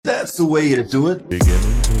That's the way you do it.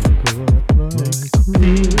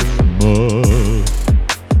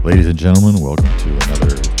 Ladies and gentlemen, welcome to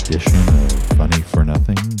another edition of Funny for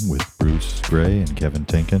Nothing with Bruce Gray and Kevin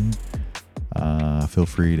Tinkin. Feel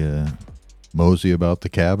free to mosey about the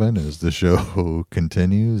cabin as the show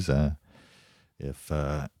continues. If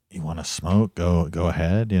you want to smoke, go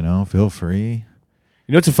ahead. Feel free.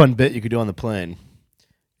 You know what's a fun bit you could do on the plane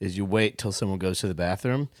is you wait till someone goes to the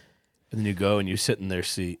bathroom, and then you go and you sit in their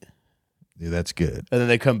seat. Dude, that's good. And then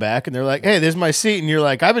they come back and they're like, "Hey, there's my seat," and you're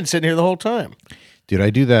like, "I've been sitting here the whole time." Dude, I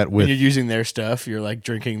do that with. And you're using their stuff. You're like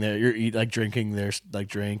drinking drinking their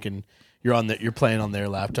drink, and you're playing on their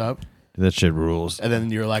laptop. That shit rules. And then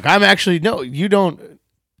you're like, "I'm actually no, you don't.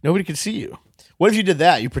 Nobody can see you." What if you did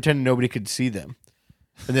that? You pretended nobody could see them.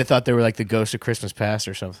 And they thought they were like the ghost of Christmas Past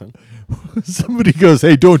or something. Somebody goes,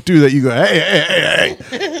 "Hey, don't do that." You go, "Hey.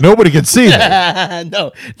 Nobody can see that."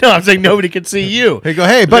 No, I'm saying nobody can see you. They go,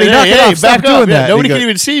 "Hey, buddy, knock it off. Stop doing that." Nobody can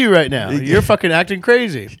even see you right now. You're fucking acting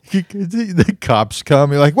crazy. The cops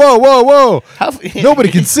come. You're like, whoa.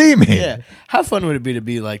 Nobody can see me. Yeah. How fun would it be to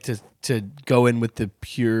be like to go in with the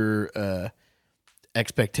pure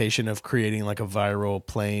expectation of creating like a viral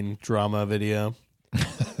plane drama video?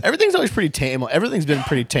 Everything's always pretty tame. Everything's been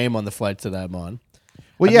pretty tame on the flights that I'm on.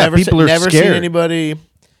 Well, yeah, people are scared.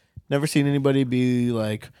 Never seen anybody be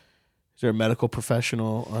like, is there a medical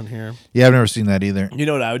professional on here? Yeah, I've never seen that either. You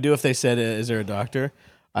know what I would do if they said, is there a doctor?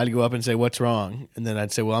 I'd go up and say, what's wrong? And then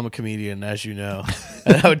I'd say, well, I'm a comedian, as you know.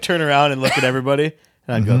 And I would turn around and look at everybody,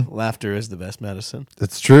 and I'd go, laughter is the best medicine.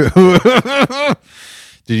 That's true.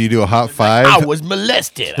 Did you do a hot five? I was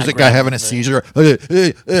molested. There's a guy having a seizure.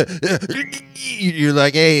 You're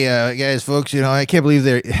like, hey, guys, folks, I can't believe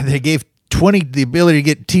they gave 20 the ability to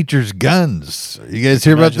get teachers guns. You guys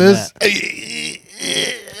hear about this?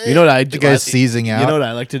 You know what I do? The guy's seizing out. You know what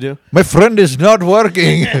I like to do? My friend is not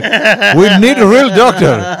working. We need a real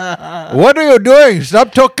doctor. What are you doing?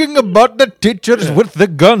 Stop talking about the teachers with the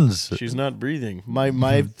guns. She's not breathing.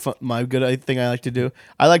 My good thing I like to do,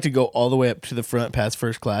 I like to go all the way up to the front past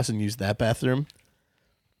first class and use that bathroom.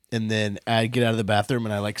 And then I get out of the bathroom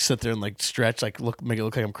and I like sit there and like stretch, like make it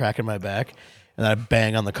look like I'm cracking my back. And I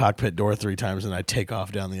bang on the cockpit door 3 times and I take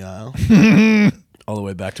off down the aisle all the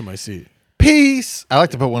way back to my seat. Peace. I like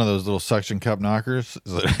to put one of those little suction cup knockers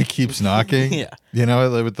that it keeps knocking. Yeah.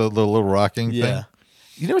 With the little rocking thing.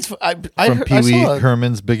 You know what's from Pee Wee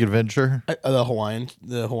Herman's Big Adventure? The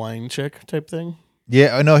Hawaiian chick type thing?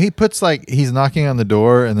 Yeah, no, he puts he's knocking on the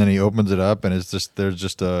door and then he opens it up and there's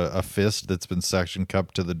just a fist that's been suction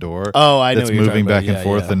cupped to the door. Oh, I know that's what you're moving talking back about. and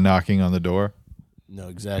forth and knocking on the door. No,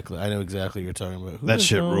 exactly. I know exactly what you're talking about. That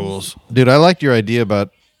shit rules. Dude, I liked your idea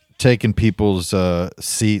about taking people's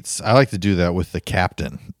seats. I like to do that with the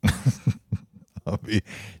captain.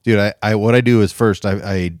 Dude, what I do is first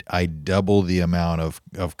I double the amount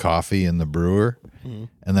of coffee in the brewer,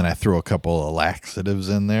 and then I throw a couple of laxatives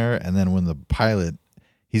in there, and then when the pilot,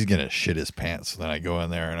 he's gonna shit his pants, so then I go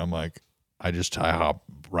in there and I'm like, I hop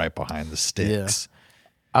right behind the sticks.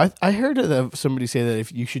 Yeah. I heard somebody say that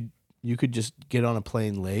if you could just get on a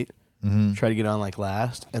plane late. Mm-hmm. Try to get on like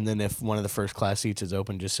last, and then if one of the first class seats is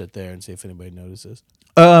open, just sit there and see if anybody notices.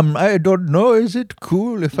 I don't know. Is it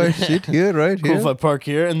cool if I sit here right cool here? If I park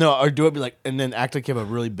here, and or do it be like, and then act like you have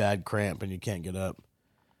a really bad cramp and you can't get up.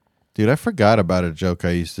 Dude, I forgot about a joke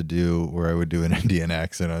I used to do where I would do an Indian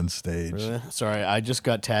accent on stage. Really? Sorry, I just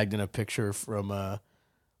got tagged in a picture from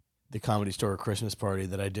the Comedy Store Christmas party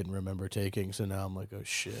that I didn't remember taking, so now I'm like, oh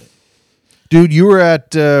shit. Dude, you were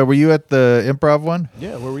at were you at the improv one?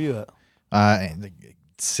 Yeah, where were you at?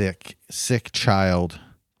 Sick child.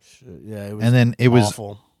 Shit, yeah, it was. And then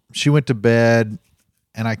awful. She went to bed,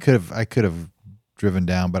 and I could have driven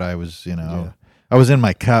down, but I was I was in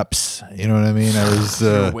my cups. You know what I mean? I was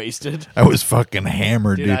wasted. I was fucking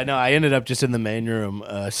hammered, dude. I know. I ended up just in the main room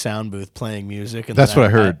sound booth playing music. And that's what I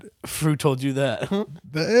heard. Who told you that?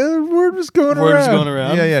 The word was going around. Word was going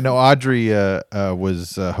around? Yeah. No, Audrey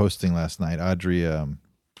was hosting last night. Audrey.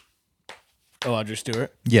 Audrey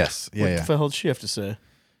Stewart? Yes. Yeah. What the hell did she have to say?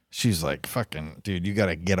 She's like, fucking, dude, you got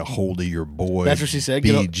to get a hold of your boy. That's what she said?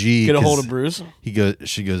 BG. Get a hold of Bruce?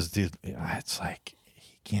 She goes, dude, it's like,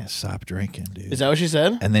 he can't stop drinking, dude. Is that what she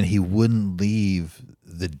said? And then he wouldn't leave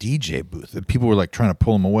the DJ booth. And people were like trying to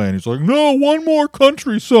pull him away. And he's like, no, one more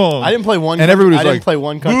country song. I didn't play one. And everybody was I didn't play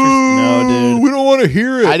one country. No, dude. We don't want to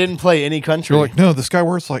hear it. I didn't play any country. You're like, no, this guy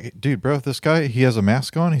works like, dude, bro, this guy, he has a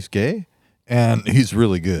mask on. He's gay. And he's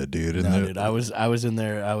really good, dude. And no, dude, I was in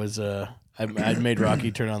there. I'd made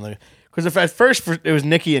Rocky turn on the Because if at first it was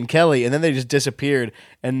Nikki and Kelly, and then they just disappeared,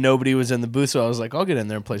 and nobody was in the booth. So I was like, I'll get in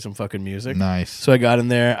there and play some fucking music. Nice. So I got in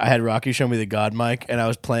there. I had Rocky show me the God mic, and I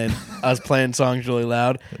was playing songs really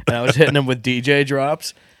loud, and I was hitting them with DJ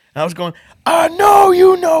drops. And I was going, I know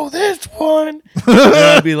you know this one. And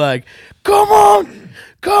I'd be like, come on.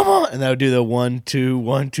 And that would do the 1, 2,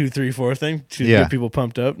 1, 2, 3, 4 thing to get people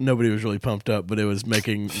pumped up. Nobody was really pumped up, but it was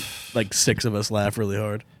making like 6 of us laugh really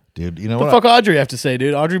hard. Dude, you know what what? the fuck Audrey have to say,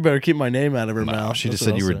 dude? Audrey better keep my name out of her mouth. She just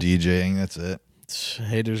said you were DJing. That's it.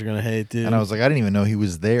 Haters are going to hate, dude. And I was like, I didn't even know he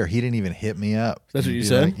was there. He didn't even hit me up. That's what you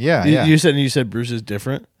said? Like, yeah. You said Bruce is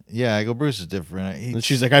different? Yeah, I go, Bruce is different. And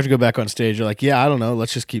she's like, I have to go back on stage. You're like, yeah, I don't know.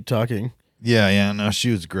 Let's just keep talking. Yeah. No,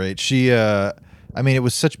 she was great. She, I mean, it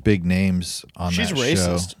was such big names on that show. She's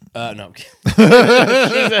racist. No.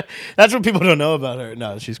 That's what people don't know about her.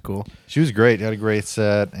 No, she's cool. She was great. Had a great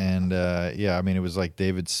set. And, yeah, I mean, it was like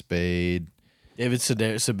David Spade. David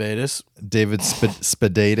Sebatis.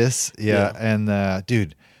 Spadatus. Yeah. And,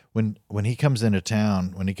 dude, when he comes into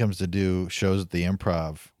town, when he comes to do shows at the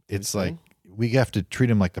Improv, it's like we have to treat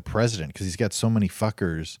him like the president because he's got so many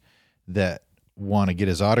fuckers that want to get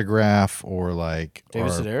his autograph or like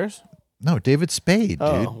David Sedaris? No, David Spade, dude.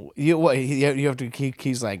 Oh, you have to.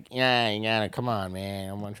 He's like, yeah, you gotta come on,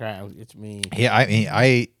 man. I'm gonna try. It's me. Yeah, I mean,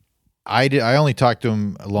 I only talked to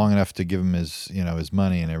him long enough to give him his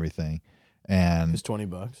money and everything, and it's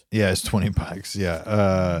 $20. Yeah, it's $20.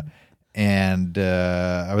 Yeah, and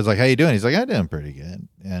I was like, "How you doing?" He's like, "I'm doing pretty good."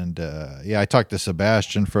 And yeah, I talked to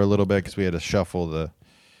Sebastian for a little bit because we had to shuffle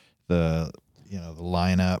the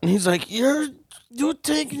lineup. And he's like, You're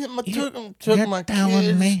taking it. Took my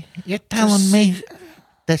telling kids. You're telling me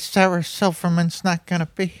that Sarah Silverman's not gonna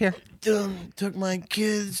be here. Took my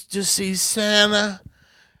kids to see Santa.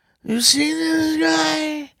 You see this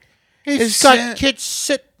guy? He's got kids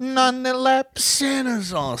sitting on the lap.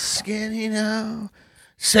 Santa's all skinny now.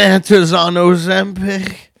 Santa's on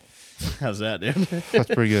Ozempic. How's that, dude? That's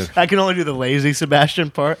pretty good. I can only do the lazy Sebastian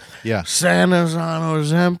part. Yeah. Santa's on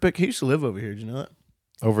Ozempic. He used to live over here. Did you know that?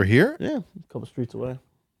 Over here? Yeah, a couple streets away.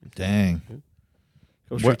 Dang.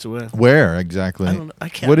 Couple streets away. Where exactly? I don't know. I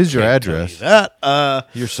can't. What is your address? That.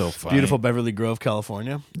 You're so funny. Beautiful Beverly Grove,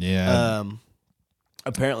 California. Yeah.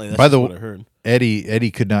 Apparently, that's what I heard.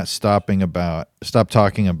 Eddie could not stop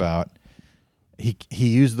talking about. He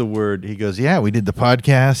used the word. He goes, "Yeah, we did the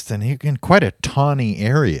podcast, and you're in quite a tawny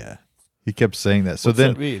area." He kept saying that. So What's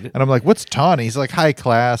then, that mean? and I'm like, "What's tawny?" He's like high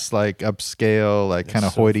class, like upscale, like kind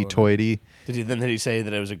of hoity-toity. Did he say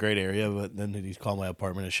that it was a great area, but then did he call my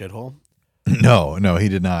apartment a shithole? No, he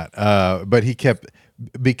did not. But he kept,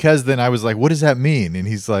 because then I was like, "What does that mean?" And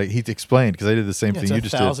he's like, he explained because I did the same thing you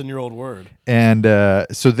just did. It's a 1,000-year-old word. And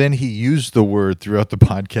so then he used the word throughout the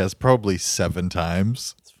podcast probably 7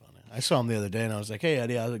 times. I saw him the other day, and I was like, "Hey,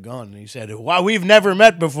 Eddie, how's it going?" And he said, "Wow, we've never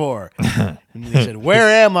met before." And he said, "Where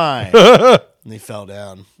am I?" And he fell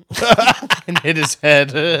down and hit his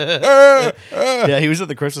head. Yeah, he was at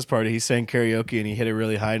the Christmas party. He sang karaoke, and he hit a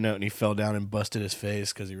really high note, and he fell down and busted his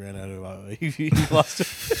face because he ran out of. He lost it.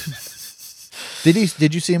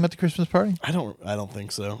 Did you see him at the Christmas party? I don't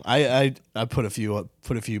think so. I put a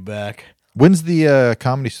few back. When's the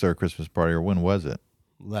Comedy Store Christmas party, or when was it?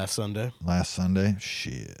 Last Sunday.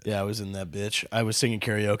 Shit. Yeah, I was in that bitch. I was singing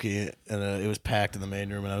karaoke, and it was packed in the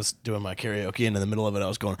main room, and I was doing my karaoke, and in the middle of it, I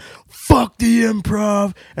was going, "Fuck the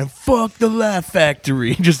Improv and fuck the Laugh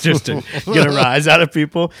Factory," just to get a rise out of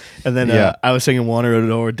people. And then I was singing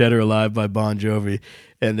 "Wanted or Dead or Alive" by Bon Jovi,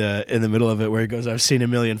 and in the middle of it, where he goes, "I've seen a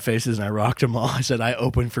million faces, and I rocked them all." I said, "I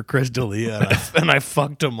opened for Chris D'Elia, and I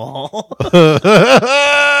fucked them all."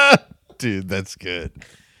 Dude, that's good.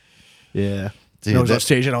 Yeah. Dude, I was on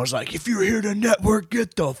stage and I was like, "If you're here to network,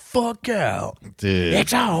 get the fuck out. Dude.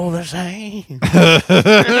 It's all the same.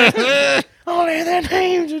 Only the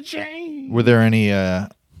names have changed." Were there any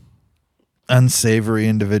unsavory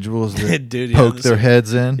individuals that Dude, poked their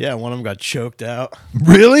heads in? Yeah, one of them got choked out.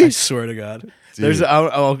 Really? I swear to God. Dude.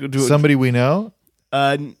 I'll do it. Somebody we know?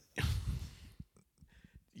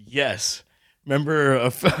 Yes. Remember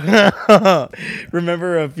a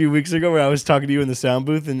few weeks ago where I was talking to you in the sound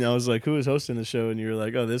booth and I was like, "Who is hosting the show?" And you were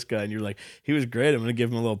like, "Oh, this guy." And you're like, "He was great. I'm going to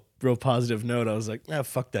give him a little real positive note." I was like, "Nah,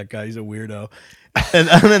 fuck that guy. He's a weirdo."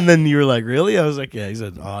 And then you were like, "Really?" I was like, "Yeah, he's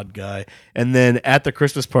an odd guy." And then at the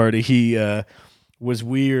Christmas party, he was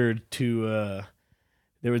weird to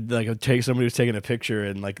there was like somebody was taking a picture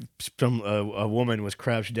and like a woman was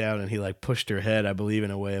crouched down and he like pushed her head, I believe,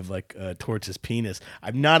 in a way of like towards his penis.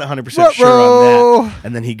 I'm not 100% sure on that.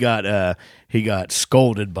 And then he got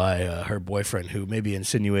scolded by her boyfriend, who maybe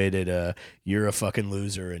insinuated you're a fucking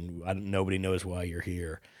loser and nobody knows why you're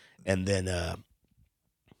here. And then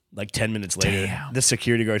Like 10 minutes later, the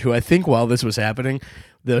security guard, who I think while this was happening,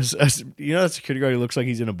 there's that security guard who looks like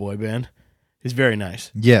he's in a boy band. He's very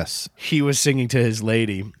nice. Yes. He was singing to his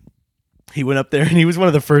lady. He went up there and he was one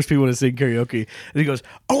of the first people to sing karaoke. And he goes,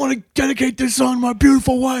 "I want to dedicate this song to my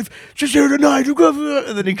beautiful wife. She's here tonight."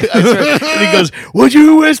 And then he goes, "Would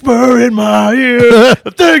you whisper in my ear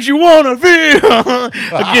the things you want to feel?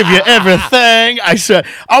 I'll give you everything." I said,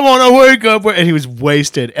 "I want to wake up." And he was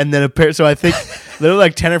wasted. And then so I think literally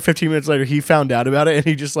like 10 or 15 minutes later, he found out about it. And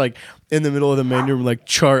he just like in the middle of the main room, like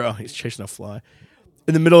he's chasing a fly.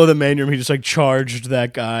 In the middle of the main room, he just like charged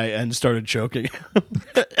that guy and started choking him.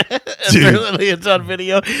 Apparently, it's on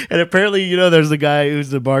video. And apparently, there's the guy who's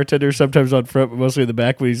the bartender, sometimes on front, but mostly in the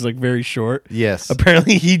back, but he's like very short. Yes.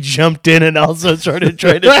 Apparently, he jumped in and also started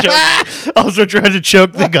trying to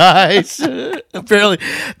choke the guys. Apparently,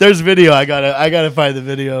 there's video. I gotta find the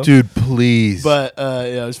video, dude. Please. But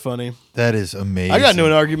yeah, it was funny. That is amazing. I got into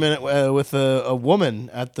an argument with a woman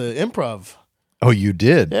at the Improv. Oh, you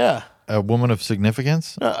did? Yeah. A woman of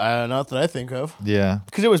significance? Not that I think of. Yeah.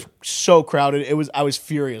 Because it was so crowded. I was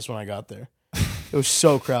furious when I got there. It was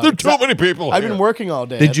so crowded. There are too many people. I've been working all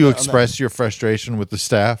day. Did you express your frustration with the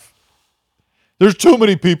staff? There's too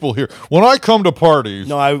many people here. When I come to parties.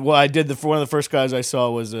 No, I did. One of the first guys I saw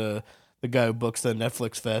was the guy who books the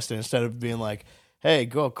Netflix Fest. And instead of being like, "Hey,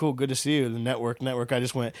 cool, good to see you," the network, I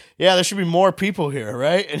just went, "Yeah, there should be more people here,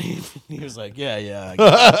 right?" And he was like, "Yeah. I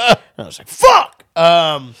guess." And I was like, "Fuck!"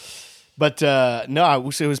 But no,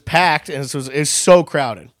 it was packed, and it was so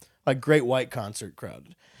crowded, like Great White concert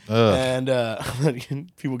crowded, and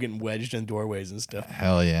people getting wedged in doorways and stuff.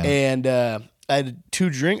 Hell yeah! And I had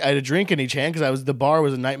a drink in each hand because the bar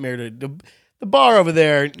was a nightmare the bar over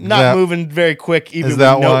there, not moving very quick, even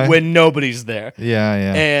when nobody's there.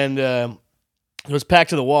 Yeah. And it was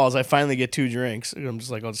packed to the walls. I finally get 2 drinks. I'm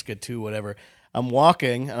just like, I'll just get 2, whatever. I'm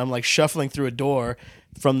walking, and I'm like shuffling through a door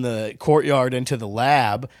from the courtyard into the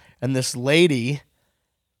lab. And this lady,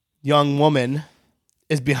 young woman,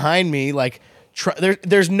 is behind me. Like,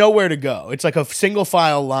 there's nowhere to go. It's like a single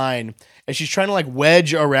file line, and she's trying to like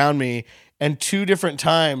wedge around me. And 2 different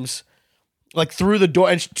times, like through the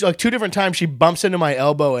door, and 2 different times she bumps into my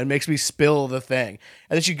elbow and makes me spill the thing.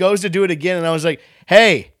 And then she goes to do it again, and I was like,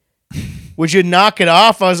 "Hey, would you knock it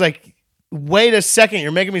off?" I was like, "Wait a second,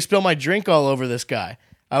 you're making me spill my drink all over this guy."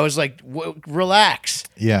 I was like, "Relax."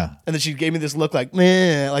 Yeah. And then she gave me this look like,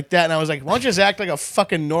 meh, like that. And I was like, "Why don't you just act like a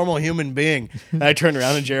fucking normal human being?" And I turned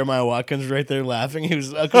around and Jeremiah Watkins was right there laughing. He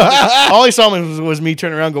was all he saw was me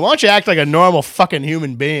turn around and go, "Why don't you act like a normal fucking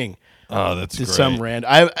human being?" Oh, that's great. Some rand.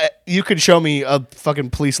 You could show me a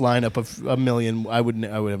fucking police lineup of a million. I would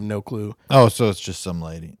have no clue. Oh, so it's just some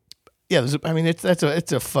lady. Yeah,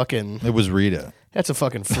 it's a fucking. It was Rita. That's a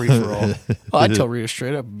fucking free for all. I'd tell Rita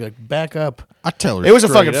straight up, be like, back up. I tell her. It was a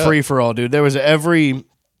fucking free for all, dude. There was every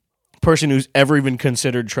person who's ever even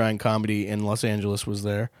considered trying comedy in Los Angeles was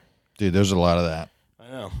there. Dude, there's a lot of that.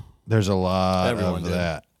 I know. There's a lot Everyone of did.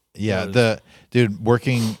 that. Yeah,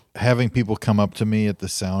 having people come up to me at the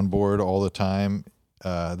soundboard all the time.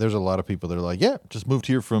 There's a lot of people that are like, "Yeah, just moved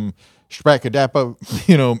here from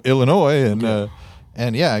Stracadapa, Illinois,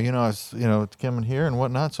 and yeah, I was, coming here and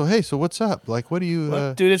whatnot. So hey, so what's up? Like, what do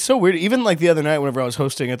you, dude? It's so weird. Even like the other night, whenever I was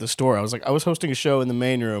hosting at the store, I was hosting a show in the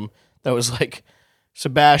main room that was like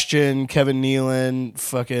Sebastian, Kevin Nealon,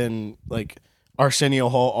 fucking like Arsenio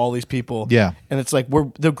Hall, all these people. Yeah. And it's like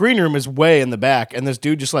the green room is way in the back, and this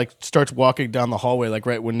dude just like starts walking down the hallway, like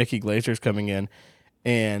right when Nikki Glazer's coming in,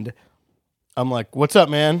 and I'm like, "What's up,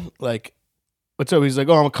 man? Like, what's up?" He's like,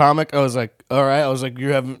 "Oh, I'm a comic." I was like, "All right." I was like,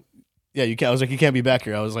 "You haven't." Yeah, you can't. I was like, "You can't be back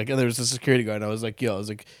here." I was like, and there was a security guard. And I was like, "Yo," I was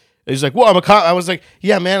like, he's like, "Well, I'm a cop." I was like,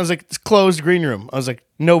 "Yeah, man." I was like, "It's closed green room." I was like,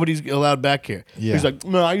 "Nobody's allowed back here." Yeah. He's like,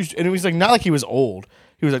 "No, and he was like, not like he was old.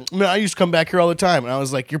 He was like, "Man, I used to come back here all the time." And I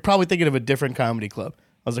was like, "You're probably thinking of a different comedy club."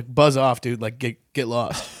 I was like, "Buzz off, dude. Like, get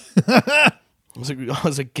lost." I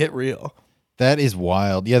was like, "Get real." That is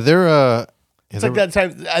wild. Yeah, they're It's like that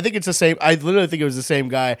time. I think it's the same. I literally think it was the same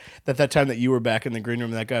guy that time that you were back in the green room.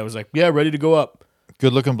 And that guy was like, "Yeah, ready to go up."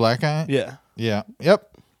 good looking black guy. Yeah. Yeah.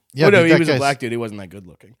 Yep. Yeah. Oh, no, dude, he was a black dude. He wasn't that good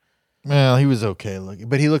looking. Well, he was okay looking,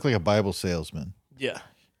 but he looked like a Bible salesman. Yeah.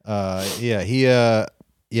 Yeah.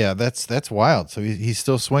 That's wild. So he's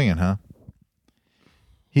still swinging, huh?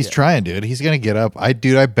 He's trying, dude. He's gonna get up. I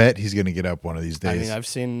bet he's gonna get up one of these days. I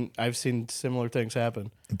mean, I've seen similar things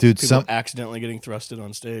happen. Dude, People accidentally getting thrusted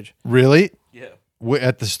on stage. Really? Yeah.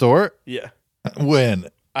 At the store? Yeah. When?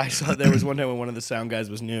 I saw there was one time when one of the sound guys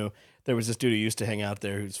was new. There was this dude who used to hang out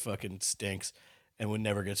there who's fucking stinks and would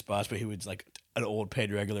never get spots, but he was like an old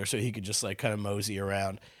paid regular, so he could just like kind of mosey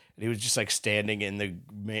around. And he was just like standing in the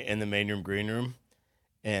main room, green room,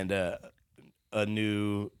 and a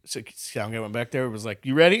new sound guy went back there. Was like,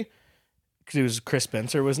 "You ready?" Because it was Chris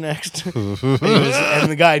Spencer was next, and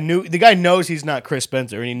the guy knows he's not Chris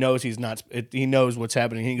Spencer, and he knows he's not. He knows what's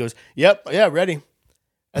happening. He goes, "Yep, yeah, ready."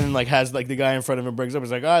 And then has the guy in front of him brings up.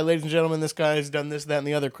 He's like, "All right, ladies and gentlemen, this guy has done this, that, and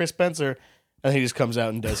the other." Chris Spencer, and he just comes out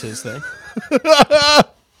and does his thing.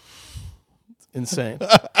 Insane.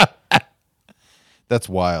 That's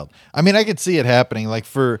wild. I mean, I could see it happening. Like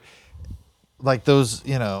for those,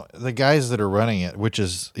 the guys that are running it, which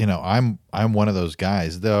is, I'm one of those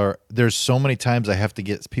guys. There's so many times I have to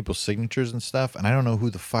get people's signatures and stuff, and I don't know who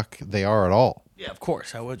the fuck they are at all. Yeah, of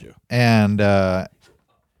course. How would you? And and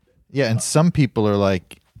some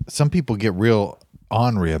people get real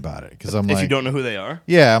ornery about it because I'm if like, you don't know who they are.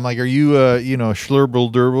 Yeah, I'm like, are you Schlurble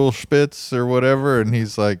Durble Spitz or whatever? And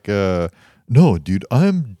he's like, no, dude,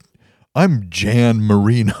 I'm Jan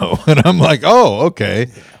Marino, and I'm like, oh, okay.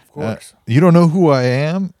 Yeah, of course. You don't know who I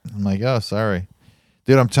am? I'm like, oh, sorry,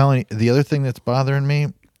 dude. I'm telling you, the other thing that's bothering me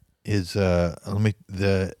is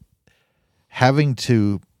the having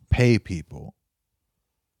to pay people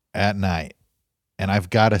at night, and I've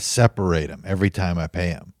got to separate them every time I pay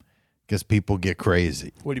them because people get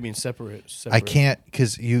crazy. What do you mean separate? I can't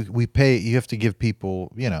because you have to give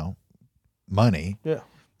people money. Yeah.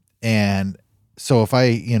 And so if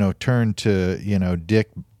I turn to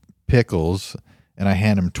Dick Pickles and I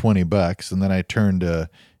hand him $20, and then I turn to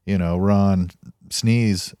Ron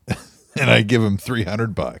Sneeze and I give him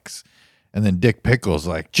 $300, and then Dick Pickles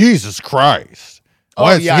like, Jesus Christ.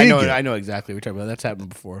 Oh yeah, I know exactly what you're talking about. That's happened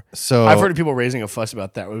before. So I've heard of people raising a fuss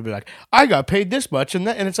about that. We'd be like, I got paid this much, and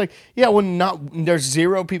it's like, yeah, there's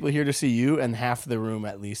 0 people here to see you, and half the room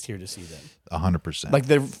at least here to see them. 100%. Like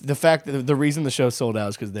the fact that the reason the show sold out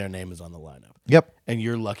is because their name is on the lineup. Yep. And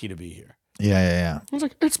you're lucky to be here. Yeah. I was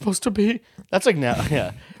like, it's supposed to be. That's like now.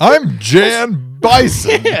 Yeah. I'm Jan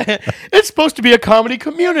Bison. Yeah. It's supposed to be a comedy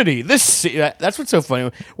community. That's what's so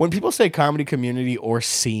funny when people say comedy community or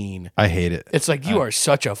scene. I hate it. It's like you are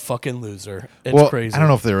such a fucking loser. It's crazy. I don't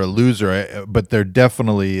know if they're a loser, but they're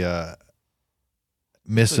definitely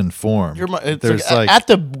misinformed.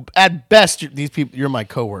 At best, these people. You're my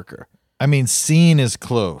coworker. I mean, scene is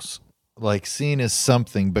close. Like scene is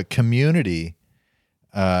something, but community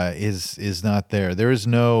is not there. There is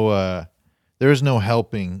no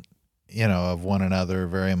helping, of one another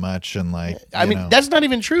very much, and I mean that's not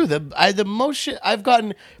even true. The most shit I've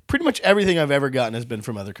gotten, pretty much everything I've ever gotten has been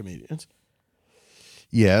from other comedians.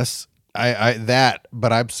 Yes,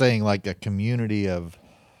 but I'm saying like a community of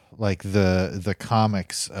like the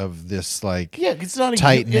comics of this it's not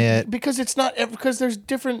tight knit because it's not because there's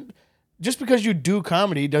different. Just because you do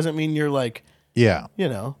comedy doesn't mean you're like No,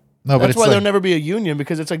 but that's why there'll never be a union,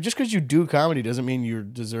 because it's like just because you do comedy doesn't mean you're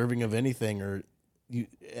deserving of anything or you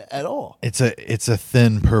at all. It's a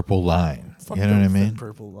thin purple line. Fuck, you know what I mean? Thin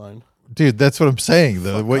purple line, dude. That's what I'm saying.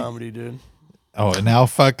 Though comedy, dude. Oh, and now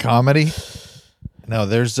fuck comedy. No,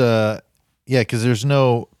 there's because there's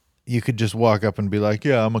no. You could just walk up and be like,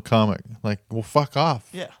 "Yeah, I'm a comic." Like, well, fuck off.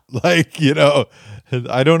 Yeah. Like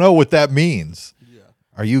I don't know what that means. Yeah.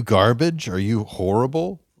 Are you garbage? Are you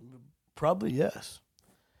horrible? Probably yes.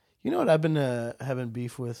 You know what I've been having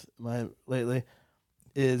beef with lately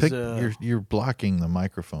is you're blocking the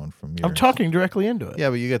microphone from your. I'm talking directly into it. Yeah,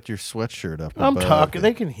 but you got your sweatshirt up. I'm talking.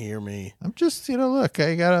 They can hear me. I'm just look.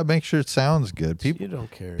 I gotta make sure it sounds good. People, you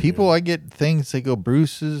don't care. People, dude. I get things. They go,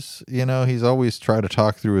 Bruce's. He's always trying to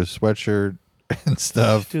talk through his sweatshirt and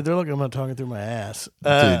stuff. Dude, they're looking. I'm talking through my ass.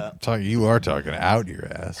 Dude, you are talking out your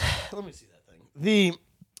ass. Let me see that thing.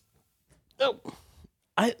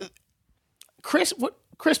 What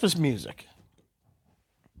Christmas music?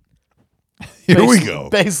 Here we go.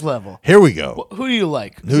 Base level. Here we go. Who do you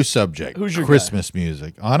like? New subject. Who's your Christmas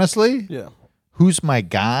music? Honestly, yeah. Who's my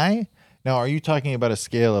guy? Now, are you talking about a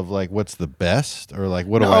scale of like what's the best, or like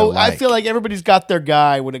what do I like? I feel like everybody's got their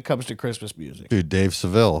guy when it comes to Christmas music. Dude, Dave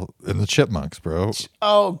Seville and the Chipmunks, bro.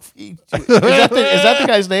 Oh, is that the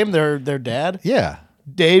guy's name? Their dad? Yeah.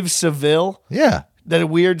 Dave Seville? Yeah. That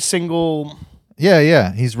weird single.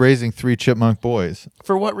 Yeah. He's raising 3 chipmunk boys.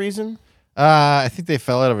 For what reason? I think they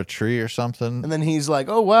fell out of a tree or something. And then he's like,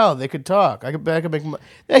 "Oh wow, they could talk. I could make money."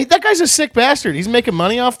 Hey, that guy's a sick bastard. He's making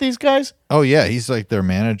money off these guys. Oh yeah, he's like their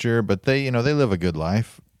manager, but they live a good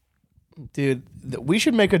life. Dude, we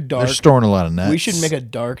should make a dark. They're storing a lot of nuts. We should make a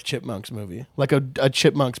dark Chipmunks movie, like a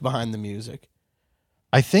Chipmunks behind the music.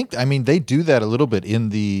 I mean, they do that a little bit in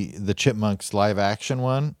the Chipmunks live action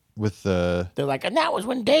one with the. They're like, and that was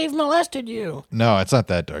when Dave molested you. No, it's not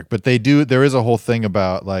that dark, but they do. There is a whole thing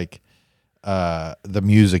about like. The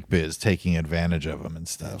music biz taking advantage of them and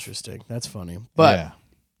stuff. Interesting. That's funny. But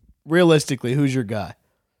realistically, who's your guy?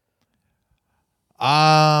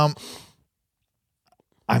 I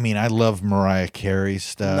mean, I love Mariah Carey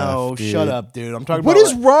stuff. No, dude. shut up, dude. I'm talking What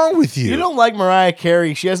about. is wrong with you? You don't like Mariah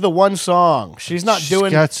Carey. She has the one song. She's not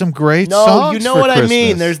doing. Got some great No, songs. you know for what Christmas. I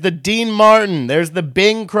mean. There's the Dean Martin. There's the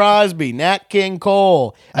Bing Crosby, Nat King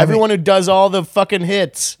Cole. Everyone who does all the fucking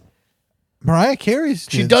hits. Mariah Carey's.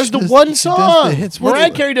 She does the one song. Hits. Mariah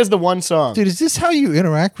Carey does the one song. Dude, is this how you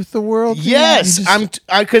interact with the world? Yes,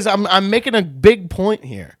 because I'm making a big point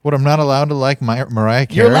here. What, I'm not allowed to like Mariah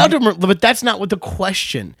Carey? You're allowed to, but that's not what the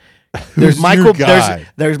question. Who's your guy?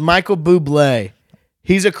 There's Michael Bublé.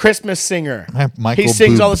 He's a Christmas singer. Michael he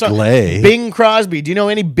sings all the songs. Bublé. Bing Crosby. Do you know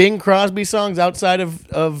any Bing Crosby songs outside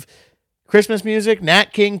of Christmas music?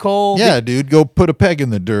 Nat King Cole. Yeah, dude, go put a peg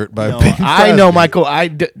in the dirt by No, Bing Crosby. I know Michael.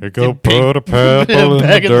 Go put a pebble in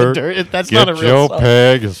the dirt. That's Get not a real your song.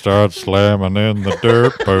 peg and start slamming in the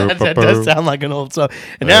dirt. That does sound like an old song.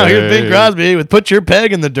 And now here's Bing Crosby with "Put Your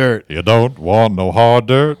Peg in the Dirt." You don't want no hard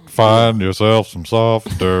dirt. Find yourself some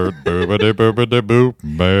soft dirt. Boobity boobity boop.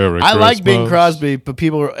 Merry I Christmas. like Bing Crosby, but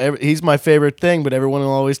he's my favorite thing. But everyone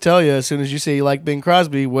will always tell you, as soon as you say you like Bing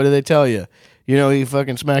Crosby, what do they tell you? You know, he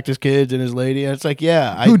fucking smacked his kids and his lady. And it's like,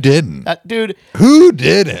 yeah. Who didn't? Dude. Who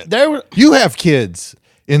didn't? There. You have kids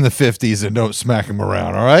in the 50s and don't smack them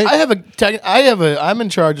around, all right? I'm in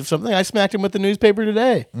charge of something. I smacked him with the newspaper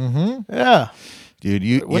today. Mm-hmm. Yeah.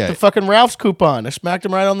 Dude, With the fucking Ralph's coupon. I smacked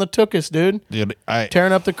him right on the tuchus, dude.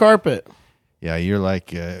 Tearing up the carpet. Yeah, you're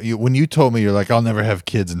like, when you told me, you're like, I'll never have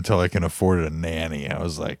kids until I can afford a nanny. I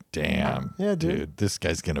was like, damn. Yeah, dude. This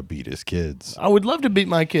guy's going to beat his kids. I would love to beat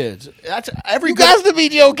my kids. You guys to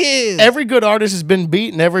beat your kids. Every good artist has been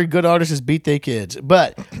beat, and every good artist has beat their kids.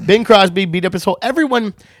 But Bing Crosby beat up his whole.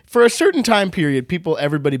 Everyone for a certain time period,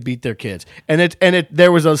 everybody beat their kids, and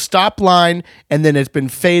there was a stop line, and then it's been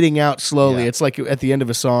fading out slowly. Yeah. It's like at the end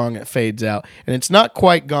of a song, it fades out, and it's not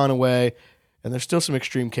quite gone away. And there's still some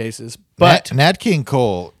extreme cases, but Nat King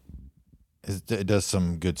Cole does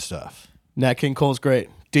some good stuff. Nat King Cole's great.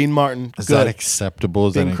 Dean Martin, Is good. that acceptable?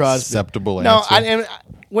 Is that Bing an Crosby. acceptable No, answer?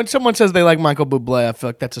 when someone says they like Michael Bublé, I feel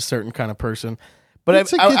like that's a certain kind of person. But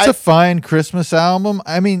It's a fine Christmas album.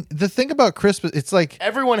 I mean, the thing about Christmas, it's like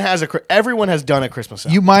everyone has done a Christmas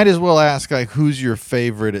album. you might as well ask like, who's your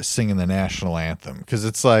favorite at singing the national anthem? Because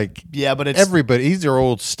it's like, yeah, but it's everybody. These are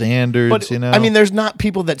old standards, But, you know. I mean, there's not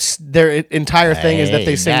people that their entire thing is that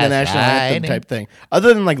they sing the national anthem type thing.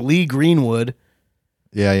 Other than like Lee Greenwood,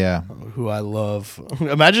 yeah. who I love.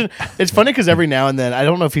 Imagine, it's funny because every now and then, I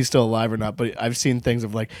don't know if he's still alive or not, but I've seen things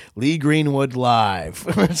of like Lee Greenwood live.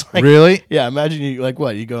 It's like, Really? Yeah, imagine you like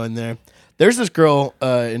what you go in there. There's this girl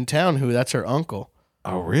in town who that's her uncle.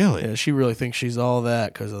 Oh, really? Yeah, she really thinks she's all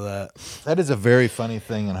that because of that. That is a very funny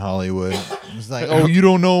thing in Hollywood. It's like, oh, you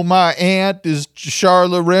don't know my aunt is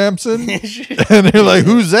Charlotte Ramson? And they're like,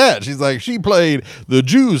 who's that? She's like, she played the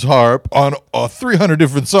Jew's harp on 300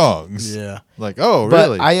 different songs. Yeah. Like, oh, But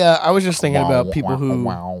really? I was just thinking about people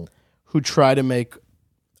who try to make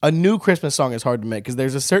a new Christmas song is hard to make because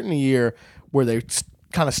there's a certain year where they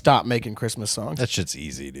kind of stop making Christmas songs. That shit's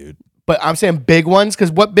easy, dude. But I'm saying big ones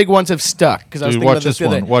because what big ones have stuck? Because I was Dude, thinking watch about this this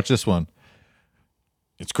one. the other day. Watch this one.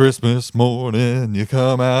 It's Christmas morning. You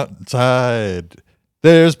come outside.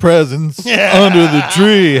 There's presents under the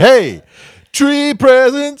tree. Hey, tree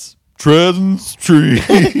presents. Presents tree.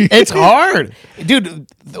 It's hard, dude.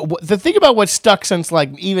 The thing about what's stuck since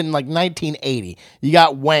even 1980, you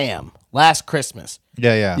got Wham! Last Christmas.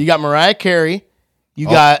 Yeah. You got Mariah Carey. You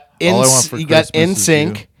got All I Want for Christmas Is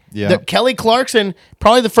NSYNC. You. Yeah. Kelly Clarkson,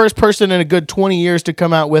 probably the first person in a good 20 years to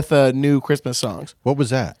come out with new Christmas songs. What was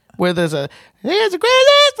that? Where there's a Christmas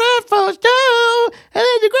for Joe, and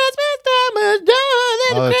there's a Christmas time of Joe,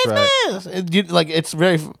 Oh, there's that's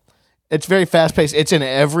Christmas. It's very fast paced. It's in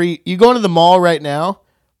every. You go into the mall right now,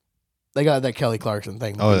 they got that Kelly Clarkson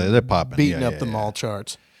thing. Oh, they're popping, beating Yeah, up yeah, the yeah. mall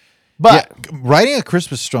charts. But writing a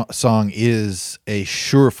Christmas song is a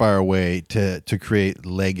surefire way to create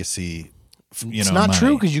legacy. It's not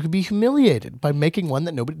true because you could be humiliated by making one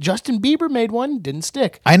that nobody. Justin Bieber made one, didn't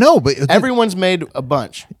stick. I know, but Everyone's made a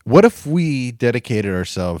bunch. what if we dedicated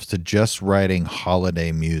ourselves to just writing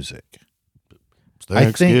holiday music?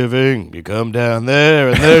 Thanksgiving, you come down there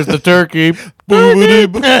and there's the turkey.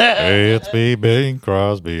 Hey, it's me, Bing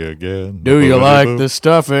Crosby again. Do you like the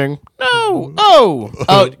stuffing? No.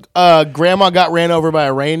 Oh, Grandma got ran over by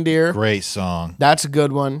a reindeer. Great song. That's a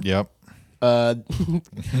good one. Yep.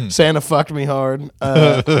 Santa fucked me hard.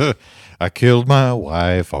 I killed my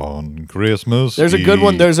wife on Christmas. There's a good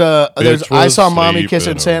one. There's I was saw Mommy sleeping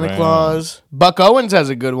kissing Santa around. Claus. Buck Owens has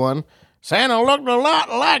a good one. Santa looked a lot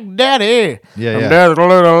like Daddy. Yeah. Daddy looked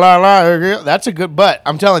a lot like. That's a good. But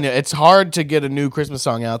I'm telling you, it's hard to get a new Christmas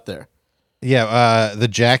song out there. Yeah, the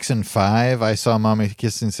Jackson 5, I Saw Mommy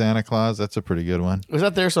Kissing Santa Claus. That's a pretty good one. Was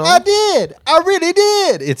that their song? I did. I really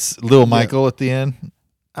did. It's Lil Michael at the end.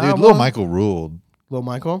 Dude, Lil Michael ruled. Lil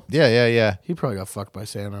Michael? Yeah. He probably got fucked by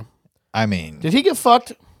Santa. I mean, Did he get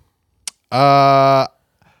fucked? I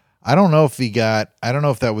don't know if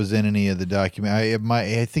that was in any of the document.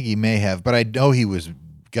 I think he may have, but I know he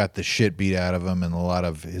got the shit beat out of him, and a lot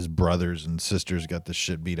of his brothers and sisters got the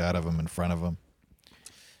shit beat out of him in front of him.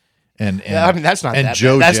 And Yeah, I mean, that's not that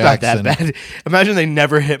Joe bad. That's Jackson. not that bad. Imagine they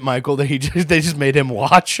never hit Michael. They just made him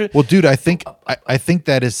watch. Well, dude, I think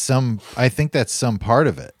that's some part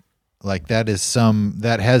of it. Like that has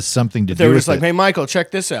something to They do were with just like, it. "Hey, Michael, check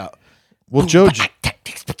this out." Well, Joe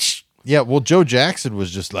Jackson was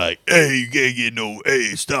just like, "Hey, you can't get no.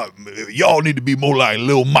 Hey, stop! Y'all need to be more like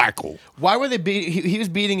Lil Michael. Why were they he was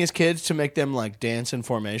beating his kids to make them like dance in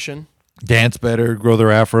formation? Dance better, grow their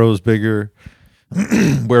afros bigger,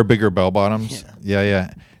 wear bigger bell bottoms.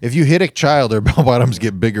 Yeah. If you hit a child, their bell bottoms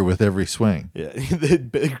get bigger with every swing. Yeah,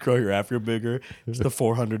 they grow your afro bigger. It's the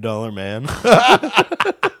 $400 man.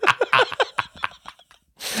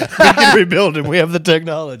 We can rebuild him. We have the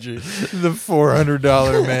technology. The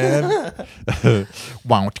 $400 man.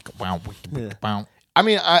 I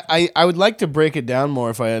mean, I would like to break it down more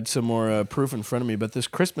if I had some more proof in front of me. But this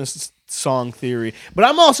Christmas song theory. But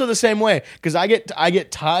I'm also the same way because I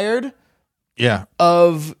get tired. Yeah.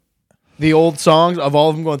 Of the old songs, of all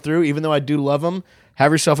of them going through, even though I do love them.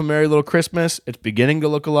 Have Yourself a Merry Little Christmas. It's beginning to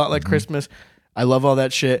look a lot like Christmas. I love all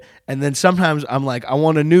that shit. And then sometimes I'm like, I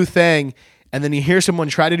want a new thing. And then you hear someone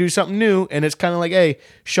try to do something new, and it's kind of like, hey,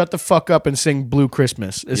 shut the fuck up and sing Blue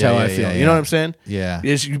Christmas is how I feel. You know what I'm saying? Yeah.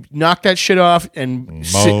 Is you knock that shit off and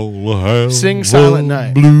sing Silent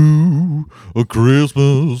Night. Blue, a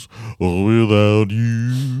Christmas without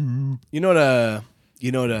you. You know what I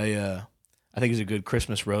think is a good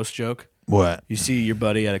Christmas roast joke? What? You see your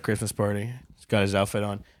buddy at a Christmas party. He's got his outfit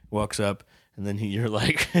on, walks up, and then you're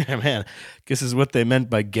like, man, this is what they meant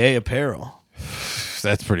by gay apparel.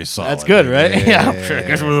 That's pretty solid. That's good, right? Yeah, I'm sure.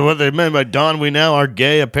 Guess what they meant by Don we now are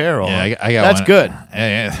gay apparel. Yeah, I got That's one.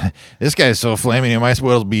 good. This guy's so flaming, he might as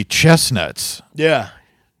well be chestnuts. Yeah.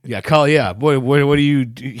 Yeah, call. Yeah. What are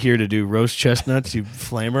you here to do? Roast chestnuts, you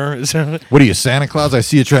flamer? What are you, Santa Claus? I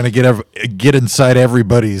see you trying to get inside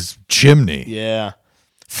everybody's chimney. Yeah.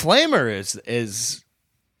 Flamer is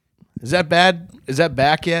that bad? Is that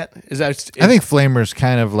back yet? I think Flamer's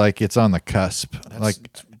kind of like it's on the cusp.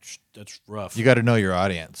 That's rough. You got to know your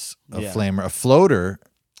audience. A Yeah. Flamer, a floater.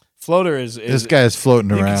 Floater is This guy's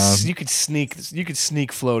floating around. You could sneak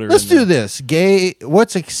floater. Let's in do there. this. Gay.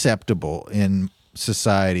 What's acceptable in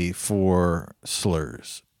society for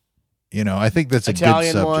slurs? You know, I think that's a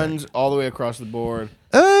Italian good subject. ones all the way across the board.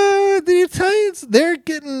 The Italians, they're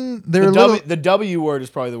The W word is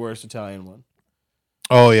probably the worst Italian one.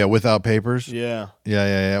 Oh yeah, without papers. Yeah.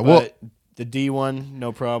 Yeah. But Well, the D one,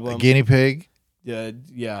 no problem. guinea pig. Yeah.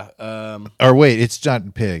 Or wait, it's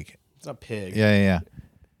not pig. It's not pig. Yeah.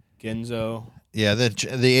 Genzo. Yeah,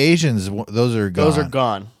 the Asians, those are gone. Those are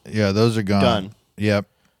gone. Yeah, those are gone. Done. Yep.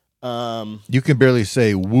 You can barely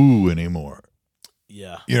say woo anymore.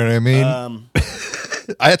 Yeah. You know what I mean?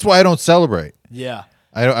 That's why I don't celebrate. Yeah.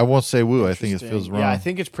 I won't say woo. I think it feels wrong. Yeah, I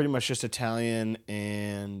think it's pretty much just Italian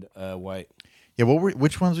and white. Yeah,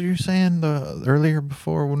 which ones were you saying earlier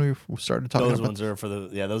before when we started talking those about ones are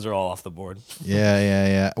those are all off the board.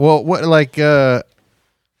 Yeah. Well, what like yeah,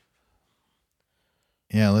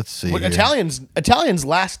 let's see. What, Italians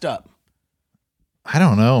last up. I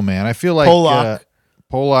don't know, man. I feel like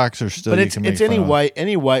Polacks are still. But it's any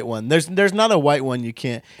white one. There's not a white one you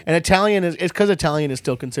can't. And Italian it's because Italian is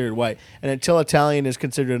still considered white. And until Italian is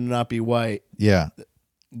considered to not be white, yeah.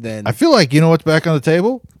 Then I feel like, you know what's back on the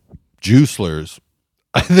table? Jew slurs.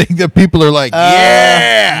 I think that people are like,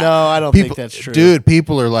 yeah. No, I don't think that's true. Dude,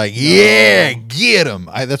 people are like, yeah, get them.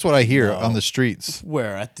 That's what I hear on the streets.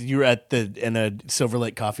 Where? You were in a Silver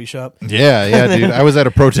Lake coffee shop? Yeah, dude. I was at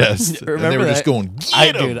a protest. Remember and they were that? just going,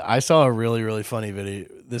 get 'em. Dude, I saw a really, really funny video.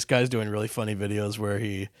 This guy's doing really funny videos where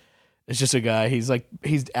it's just a guy. He's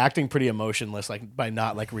acting pretty emotionless, like by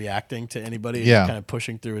not like reacting to anybody. Yeah. Kind of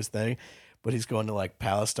pushing through his thing. But he's going to like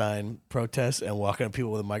Palestine protests and walking up to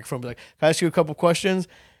people with a microphone, be like, "Can I ask you a couple questions?"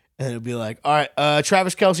 And it'll be like, "All right,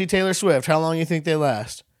 Travis Kelce, Taylor Swift, how long do you think they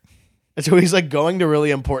last?" And so he's like going to really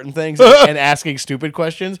important things and asking stupid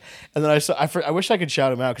questions. And then I wish I could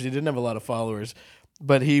shout him out because he didn't have a lot of followers.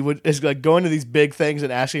 But is like going to these big things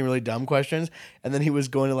and asking really dumb questions. And then he was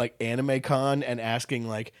going to like Anime Con and asking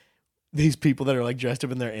like these people that are like dressed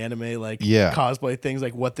up in their anime like cosplay things,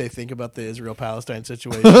 like what they think about the Israel-Palestine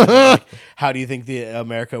situation. Like, how do you think the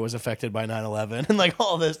America was affected by 9/11 and like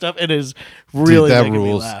all this stuff? It is really making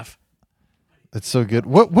me laugh. It's so good.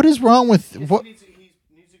 What is wrong with what? He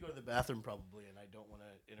needs to go to the bathroom probably, and I don't want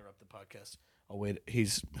to interrupt the podcast. I'll wait.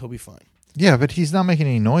 He'll be fine. Yeah, but he's not making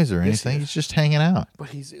any noise or anything. He's just hanging out. But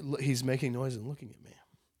he's making noise and looking at me.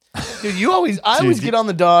 Dude, I always get on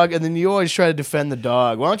the dog, and then you always try to defend the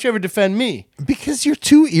dog. Why don't you ever defend me? Because you're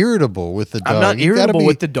too irritable with the dog. I'm not irritable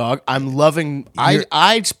with the dog. I'm loving.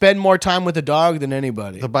 I spend more time with the dog than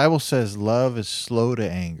anybody. The Bible says love is slow to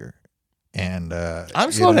anger, and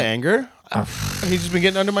I'm slow to anger. He's just been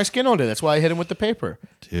getting under my skin all day. That's why I hit him with the paper.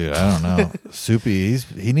 Dude, I don't know. Soupy,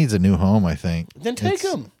 he needs a new home, I think. Then take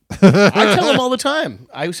him. I tell him all the time.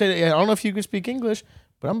 I say, I don't know if you can speak English,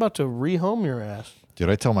 but I'm about to rehome your ass. Dude,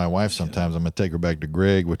 I tell my wife sometimes I'm going to take her back to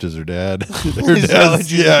Greg, which is her dad.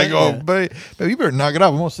 I go, babe, you better knock it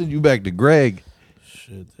off. I'm going to send you back to Greg.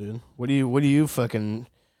 Shit, dude. What do you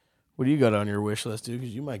got on your wish list, dude?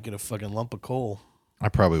 Because you might get a fucking lump of coal. I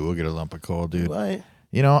probably will get a lump of coal, dude. Right.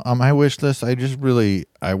 You know, on my wish list, I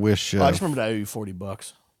wish. I just remember I owe you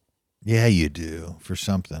 $40. Yeah, you do for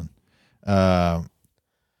something. Yeah,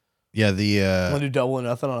 want to do double or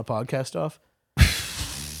nothing on a podcast off?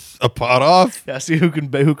 A pot off? Yeah, see who can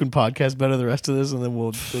podcast better the rest of this, and then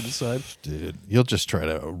we'll decide. Dude, you'll just try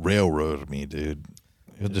to railroad me, dude.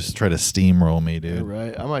 You'll just try to steamroll me, dude. You're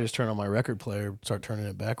right. I might just turn on my record player, start turning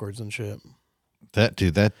it backwards and shit.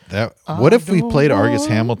 That. What if we played Argus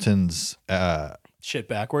Hamilton's shit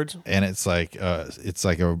backwards? And it's like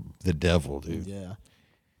the devil, dude. Yeah.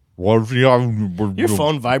 Your Your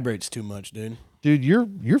phone vibrates too much, dude. Dude,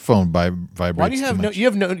 your phone vibrates. Why do you have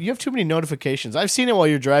you have too many notifications? I've seen it while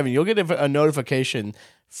you're driving. You'll get a notification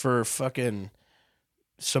for fucking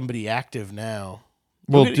somebody active now.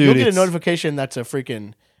 You'll get a notification that's a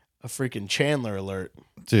freaking Chandler alert.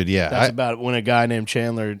 Dude, yeah. That's about when a guy named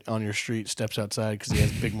Chandler on your street steps outside because he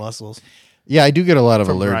has big muscles. Yeah, I do get a lot of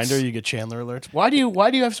From alerts. Grindr, you get Chandler alerts. Why do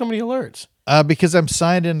you have so many alerts? Because I'm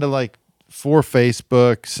signed into like 4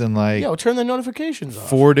 Facebooks and like turn the notifications off.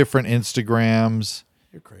 4 different Instagrams.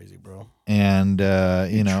 You're crazy, bro. And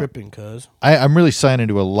you know, tripping, cuz. I'm really signed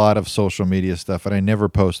into a lot of social media stuff, and I never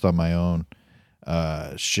post on my own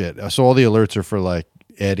shit. So all the alerts are for like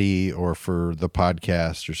Eddie or for the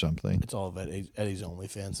podcast or something. It's all of Eddie's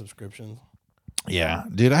OnlyFans subscription. Yeah,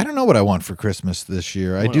 dude. I don't know what I want for Christmas this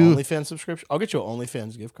year. I do OnlyFans subscription. I'll get you an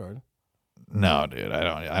OnlyFans gift card. No, dude.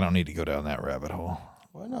 I don't need to go down that rabbit hole.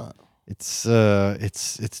 Why not? It's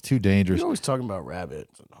too dangerous. You're always talking about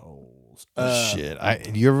rabbits and holes. Shit.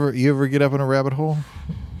 You ever get up in a rabbit hole?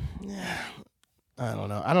 Yeah. I don't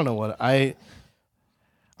know. I don't know what I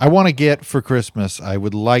want to get for Christmas. I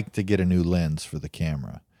would like to get a new lens for the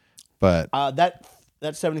camera, but that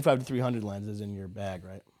 75 to 300 lens is in your bag,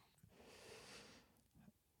 right?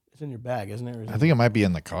 It's in your bag, isn't it? I think it might be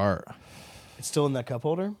in the car. It's still in that cup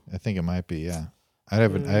holder? I think it might be. Yeah. I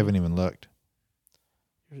haven't even looked.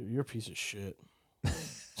 You're a piece of shit.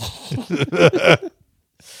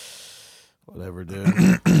 Whatever,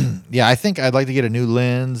 dude. Yeah, I think I'd like to get a new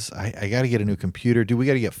lens. I got to get a new computer. Dude, we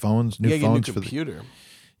got to get phones, new phones for the computer.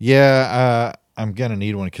 Yeah, I'm gonna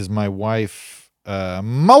need one because my wife,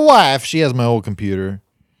 she has my old computer,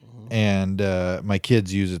 and my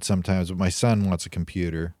kids use it sometimes. But my son wants a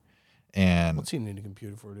computer, and what's he need a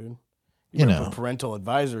computer for, dude? You know, put parental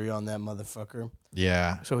advisory on that motherfucker.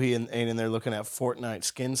 Yeah. So he ain't in there looking at Fortnite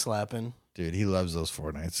skin slapping. Dude, he loves those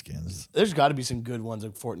Fortnite skins. There's got to be some good ones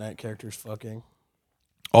of Fortnite characters fucking.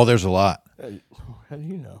 Oh, there's a lot. How do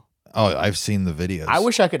you know? Oh, I've seen the videos. I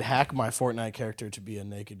wish I could hack my Fortnite character to be a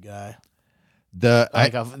naked guy.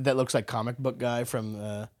 That looks like comic book guy from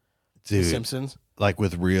The Simpsons. Like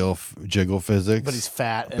with real jiggle physics. But he's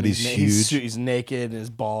fat. But he's huge. He's naked and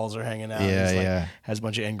his balls are hanging out. Yeah, and has a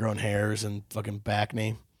bunch of ingrown hairs and fucking back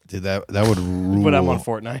knee. Dude, that would rule. But I'm on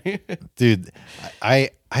Fortnite. Dude,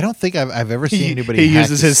 I don't think I've ever seen anybody. He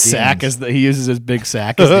uses his sack he uses his big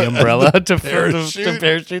sack as the umbrella to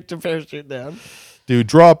parachute down. Dude,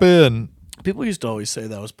 drop in. People used to always say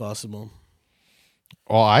that was possible.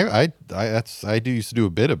 Oh, I used to do a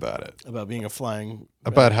bit about it. About being a flying.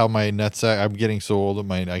 About how my nutsack. I'm getting so old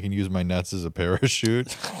that I can use my nuts as a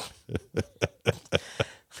parachute.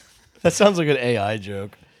 That sounds like an AI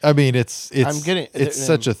joke. I mean, it's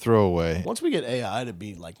such a throwaway. Once we get AI to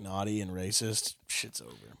be like naughty and racist, shit's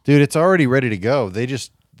over. Dude, it's already ready to go.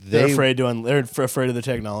 They're afraid of the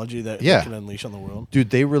technology that they can unleash on the world. Dude,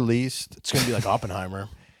 they released. It's gonna be like Oppenheimer.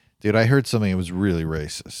 Dude, I heard something that was really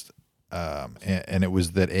racist. and it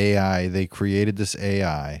was that AI. They created this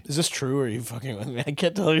AI. Is this true or are you fucking with me? I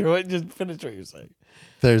can't tell you what. Just finish what you're saying.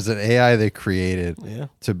 There's an AI they created Yeah.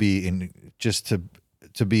 to be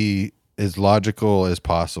to be as logical as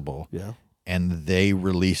possible. Yeah. And they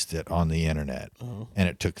released it on the internet, and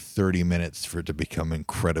it took 30 minutes for it to become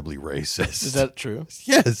incredibly racist. Is that true?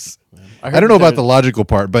 Yes. I I don't know about the logical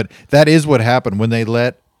part, but that is what happened when they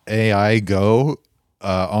let AI go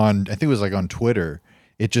on. I think it was like on Twitter.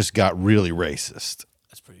 It just got really racist.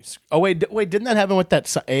 That's pretty. Oh wait, didn't that happen with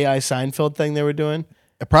that AI Seinfeld thing they were doing?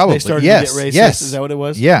 Probably. They started Yes. to get racist. Yes. Is that what it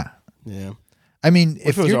was? Yeah. Yeah. I mean, What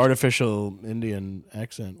if it was artificial Indian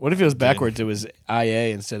accent? What if it was backwards? It was IA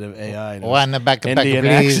instead of AI. And it was one back, Indian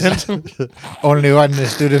please. accent. Only one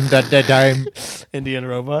student at a time. Indian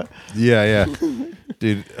robot. Yeah,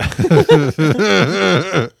 dude.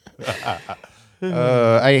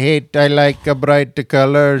 I like bright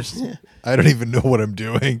colors. I don't even know what I'm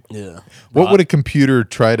doing. Yeah. What would a computer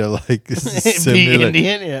try to like Be simulate?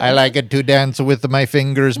 Indian. Yeah. I like it to dance with my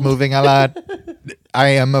fingers moving a lot. I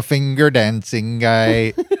am a finger dancing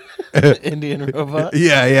guy. Indian robot.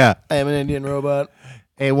 Yeah. I am an Indian robot.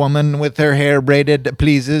 A woman with her hair braided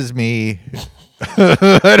pleases me.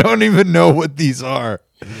 I don't even know what these are.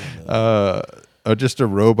 Just a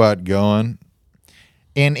robot going.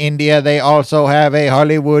 In India, they also have a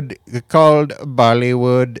Hollywood called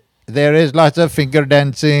Bollywood. There is lots of finger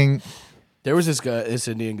dancing. There was this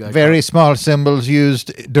Indian guy. Very small symbols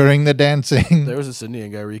used during the dancing. There was this Indian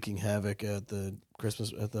guy wreaking havoc at the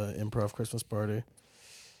improv Christmas party.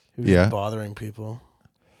 He was Yeah. bothering people.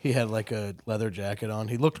 He had like a leather jacket on.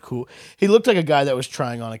 He looked cool. He looked like a guy that was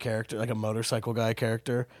trying on a character, like a motorcycle guy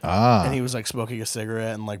character. And he was like smoking a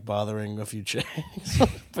cigarette and like bothering a few chicks.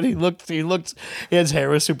 But his hair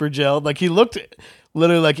was super gelled. Like he looked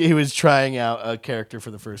literally like he was trying out a character for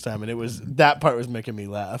the first time. And that part was making me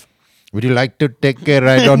laugh. Would you like to take a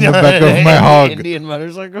ride on the back of my hog? Indian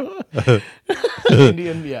motorcycle.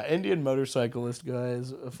 Indian motorcyclist guy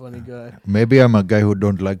is a funny guy. Maybe I'm a guy who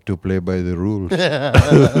don't like to play by the rules.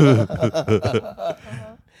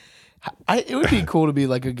 It would be cool to be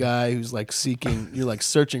like a guy who's like you're like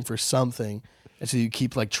searching for something, and so you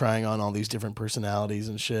keep like trying on all these different personalities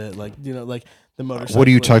and shit. Like like the motorcycle. What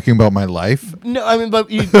are you talking about? My life? No, I mean, but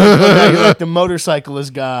you're like the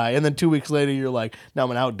motorcyclist guy, and then 2 weeks later you're like, now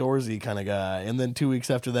I'm an outdoorsy kind of guy, and then 2 weeks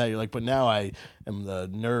after that you're like, but now I am the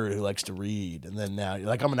nerd who likes to read, and then now you're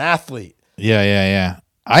like, I'm an athlete. Yeah.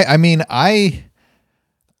 I mean,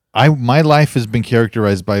 my life has been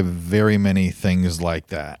characterized by very many things like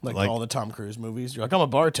that. Like all the Tom Cruise movies. You're like, I'm a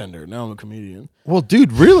bartender. Now I'm a comedian. Well,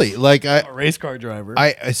 dude, really? Like I'm a race car driver.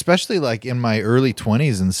 I especially like in my early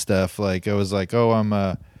 20s and stuff, like I was like, oh, I'm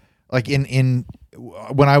like in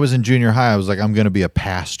when I was in junior high, I was like, I'm going to be a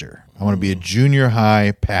pastor. I want to be a junior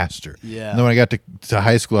high pastor. Yeah. And then when I got to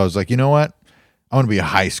high school, I was like, you know what? I want to be a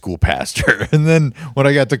high school pastor. And then when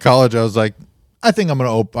I got to college, I was like, I think I'm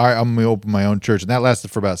gonna open my own church, and that lasted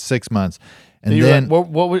for about 6 months. And so then,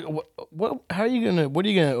 what? How are you gonna? What are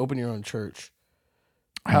you gonna open your own church?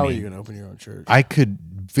 How are you gonna open your own church? I could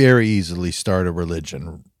very easily start a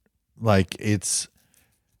religion. Like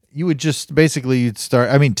you would just basically you'd start.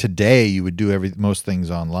 I mean, today you would do most things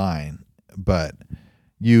online, but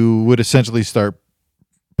you would essentially start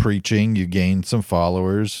preaching. You gain some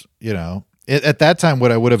followers. You know, at that time,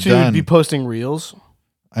 what I would have done. You'd be posting reels.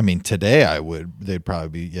 I mean, today I would. They'd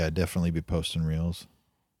probably be, definitely be posting reels.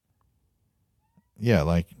 Yeah,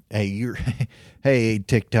 like, hey,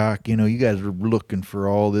 TikTok, you guys are looking for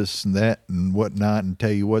all this and that and whatnot, and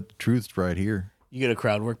tell you what, the truth's right here. You get a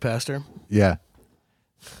crowd work pastor? Yeah.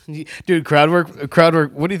 Dude, crowd work,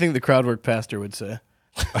 what do you think the crowd work pastor would say?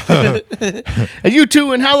 And you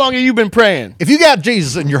too, and how long have you been praying? If you got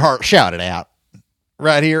Jesus in your heart, shout it out.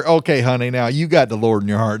 Right here. Okay, honey, now you got the Lord in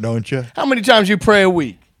your heart, don't you? How many times you pray a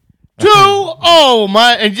week? 2? Oh,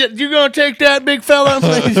 my. And you're going to take that, big fella?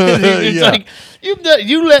 It's like,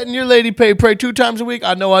 you letting your lady pray 2 times a week?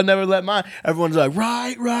 I know I never let mine. Everyone's like,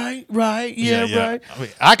 right. Yeah. Right. I mean,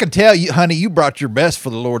 I can tell you, honey, you brought your best for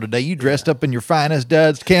the Lord today. You dressed up in your finest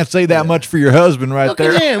duds. Can't say that much for your husband right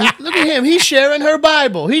there. Look at him. He's sharing her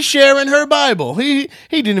Bible. He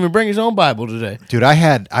didn't even bring his own Bible today. Dude,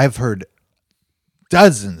 I've heard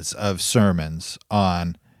dozens of sermons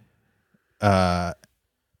on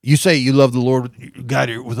you say you love the Lord God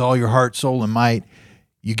with all your heart, soul, and might.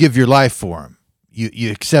 You give your life for him. You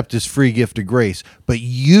accept his free gift of grace. But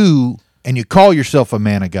you call yourself a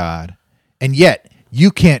man of God, and yet you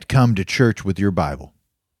can't come to church with your Bible.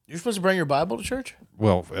 You're supposed to bring your Bible to church?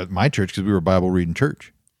 Well, at my church, because we were a Bible reading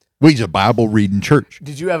church. We's a Bible reading church.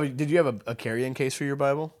 Did you have a carrying case for your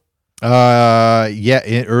Bible? Yeah,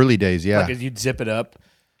 in early days, yeah. Like you'd zip it up.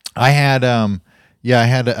 I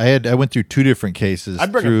went through 2 different cases.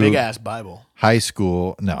 I'd bring a big ass Bible. High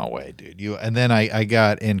school, no way, dude. And then I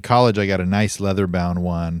got in college. I got a nice leather bound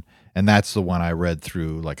one, and that's the one I read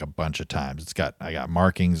through like a bunch of times. I got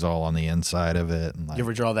markings all on the inside of it. And like, You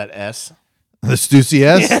ever draw that S? the Stussy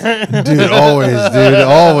S? Dude, always.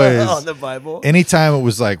 On the Bible. Anytime it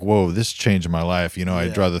was like, whoa, this changed my life. I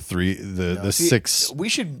draw the 6. We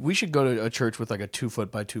should go to a church with like a 2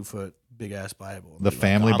 foot by 2 foot big ass Bible. The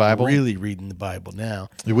family Bible? I'm really reading the Bible now.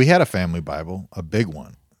 We had a family Bible, a big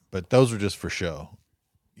one, but those were just for show.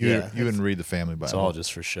 You wouldn't read the family Bible. It's all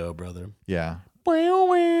just for show, brother. Yeah.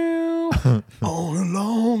 On a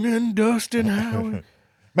long and dusty highway.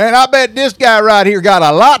 Man, I bet this guy right here got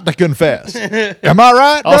a lot to confess. Am I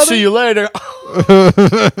right, brother? I'll see you later.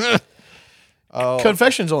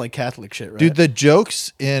 Confession's only Catholic shit, right? Dude, the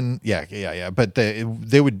jokes in but they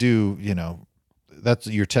would do, that's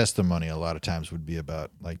your testimony a lot of times would be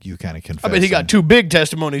about like you kind of confessing. I bet he got 2 big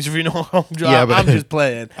testimonies if you know what I'm Yeah, but I'm just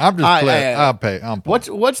playing. I'm just playing. I'm playing.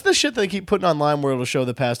 What's the shit they keep putting online where it'll show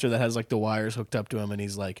the pastor that has like the wires hooked up to him and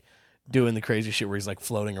he's like doing the crazy shit where he's like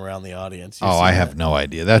floating around the audience? I have no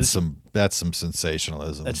idea. That's some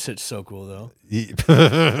sensationalism. That shit's so cool though.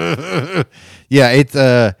 Yeah, it's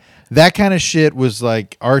that kind of shit was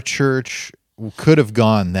like our church could have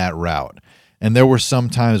gone that route. And there were some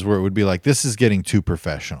times where it would be like, this is getting too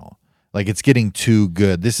professional. Like, it's getting too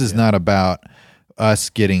good. This is not about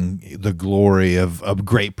us getting the glory of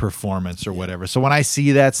great performance or whatever. So when I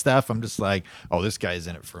see that stuff, I'm just like, oh, this guy's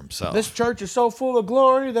in it for himself. This church is so full of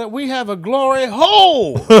glory that we have a glory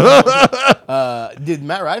hole. Dude,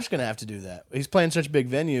 Matt Rife's going to have to do that. He's playing such big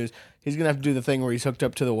venues. He's going to have to do the thing where he's hooked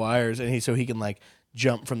up to the wires and so he can like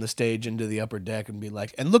jump from the stage into the upper deck and be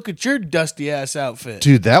like, and look at your dusty ass outfit.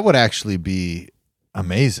 Dude, that would actually be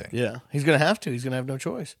amazing. Yeah, he's going to have to. He's going to have no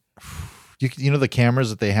choice. You know the cameras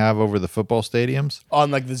that they have over the football stadiums? On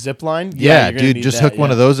like the zip line? Yeah, dude, just hook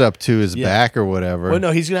one of those up to his back or whatever. Well,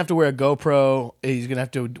 no, he's going to have to wear a GoPro. He's going to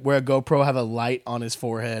have to wear a GoPro, have a light on his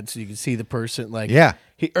forehead so you can see the person. Like, yeah.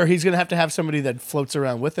 He's going to have somebody that floats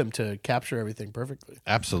around with him to capture everything perfectly.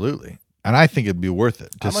 Absolutely. And I think it'd be worth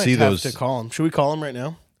it to see those. To call him. Should we call him right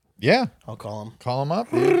now? Yeah, I'll call him. Call him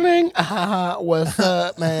up. Ring. What's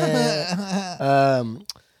up, man?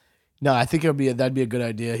 No, I think that'd be a good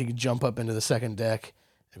idea. He could jump up into the second deck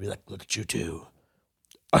and be like, "Look at you two."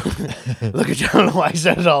 Look at you. I don't know why I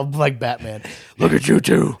said it all like Batman. Look at you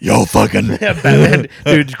two. Yo, fucking. Yeah, Batman.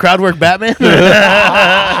 Dude, crowd work Batman.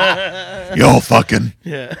 Yo, fucking.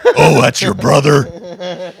 Yeah. Oh, that's your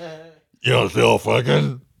brother. Yo, still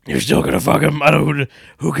fucking. You're still gonna fuck him.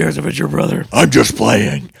 Who cares if it's your brother? I'm just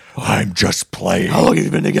playing. How long have you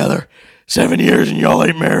been together? 7 years and y'all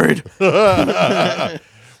ain't married.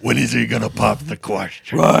 When is he gonna pop the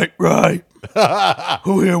question? Right.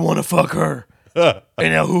 Who here want to fuck her? And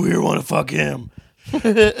now who here want to fuck him?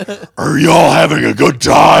 Are y'all having a good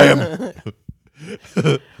time?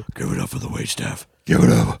 Give it up for the waitstaff. Give it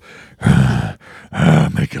up.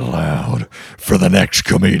 Make it loud for the next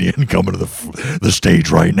comedian coming to the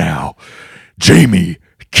stage right now. Jamie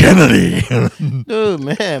Kennedy. Dude,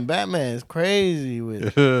 man, Batman is crazy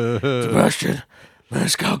with Sebastian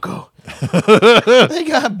Maniscalco. They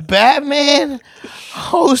got Batman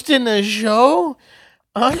hosting a show?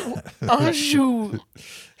 Aren't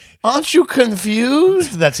you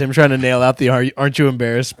confused? That's him trying to nail out the aren't you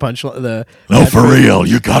embarrassed punchline. No, for real,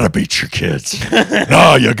 you gotta beat your kids.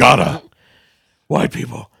 No, you gotta. White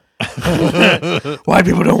people don't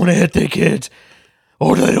want to hit their kids,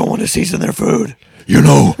 or they don't want to season their food. You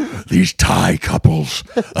know, these Thai couples,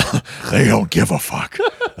 they don't give a fuck.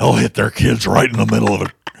 They'll hit their kids right in the middle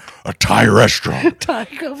of a Thai restaurant. Thai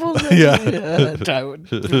couples? Yeah. From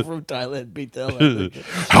Thailand beat the hell out of it.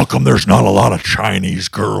 How come there's not a lot of Chinese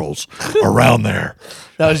girls around there?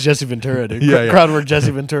 That was Jesse Ventura, dude. Yeah. Crowd work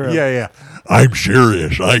Jesse Ventura. Yeah. I'm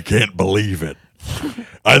serious. I can't believe it.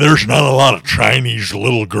 There's not a lot of Chinese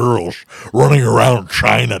little girls running around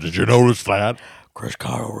China. Did you notice that? Chris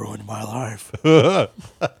Kyle ruined my life.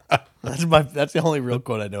 That's the only real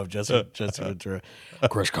quote I know of Jesse Ventura.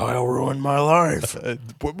 Chris Kyle ruined my life.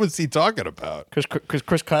 What was he talking about? Because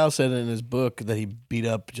Chris Kyle said in his book that he beat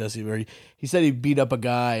up Jesse. Or he said he beat up a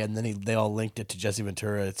guy, and then they all linked it to Jesse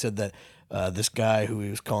Ventura. It said that this guy who he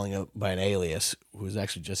was calling up by an alias, who was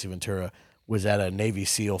actually Jesse Ventura, was at a Navy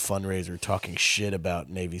SEAL fundraiser talking shit about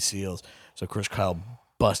Navy SEALs. So Chris Kyle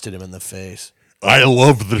busted him in the face. I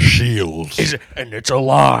love the SEALs. And it's a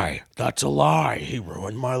lie. That's a lie. He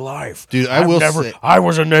ruined my life. Dude, I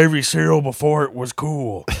was a Navy SEAL before it was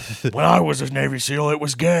cool. When I was a Navy SEAL, it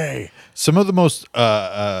was gay. Some of the most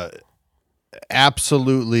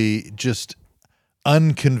absolutely just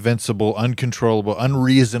unconvincible, uncontrollable,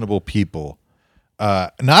 unreasonable people.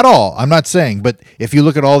 Not all, I'm not saying, but if you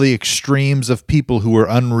look at all the extremes of people who are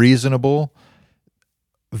unreasonable,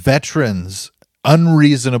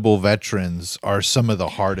 unreasonable veterans are some of the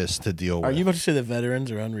hardest to deal with. Are you about to say that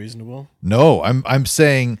veterans are unreasonable? No, I'm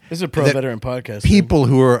saying This is a pro-veteran podcast. people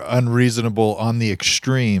who are unreasonable on the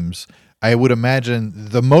extremes, I would imagine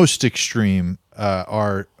the most extreme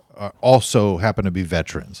are also happen to be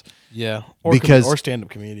veterans. Yeah, or stand-up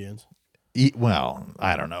comedians. Well,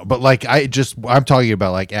 I don't know, but like I'm talking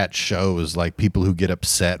about like at shows, like people who get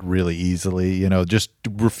upset really easily, just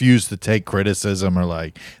refuse to take criticism, or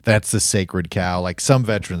like that's the sacred cow. Like some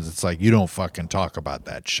veterans, it's like you don't fucking talk about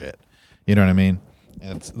that shit. You know what I mean?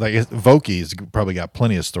 And it's like Vokey's probably got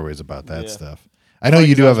plenty of stories about that stuff. I know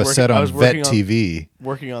you do have a set on Vet TV.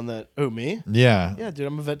 Working on that. Oh, me? Yeah. Yeah, dude,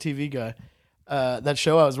 I'm a Vet TV guy. That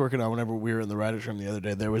show I was working on whenever we were in the writer's room the other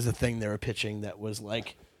day, there was a thing they were pitching that was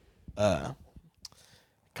like kind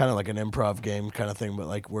of like an improv game kind of thing, but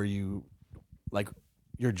like where you're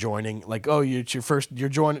joining, like, oh,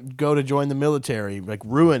 go to join the military, like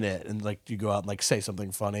ruin it, and like you go out and like say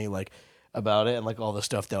something funny like about it, and like all the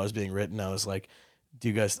stuff that was being written. I was like,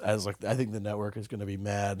 I think the network is going to be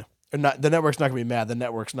mad. Or not, the network's not going to be mad. The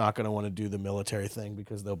network's not going to want to do the military thing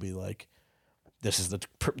because they'll be like, this is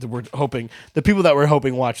we're hoping the people that we're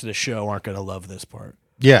hoping watch this show aren't going to love this part.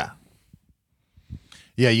 Yeah.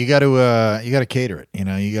 Yeah, you got to cater it.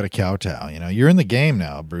 You got to kowtow. You're in the game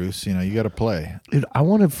now, Bruce. You got to play. Dude, I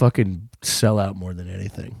want to fucking sell out more than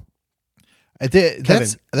anything.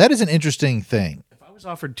 That is an interesting thing. If I was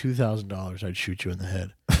offered $2,000, I'd shoot you in the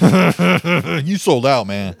head. You sold out,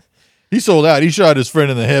 man. He sold out. He shot his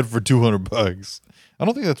friend in the head for $200. I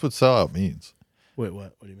don't think that's what sellout means. Wait,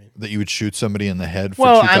 what? What do you mean? That you would shoot somebody in the head for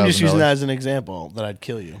Well, $2,000? I'm just using that as an example that I'd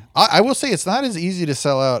kill you. I will say it's not as easy to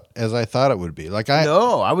sell out as I thought it would be.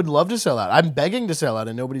 No, I would love to sell out. I'm begging to sell out,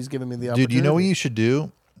 and nobody's giving me the opportunity. Dude, you know what you should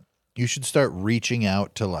do? You should start reaching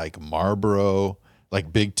out to like Marlboro,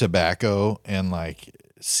 like Big Tobacco, and like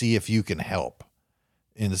see if you can help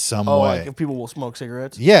in some way. Like if people will smoke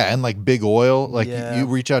cigarettes? Yeah, and like Big Oil. Like you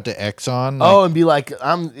reach out to Exxon. And be like,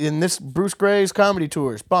 I'm in this Bruce Gray's comedy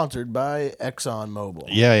tour sponsored by Exxon Mobil.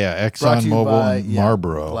 Yeah. Exxon Mobil and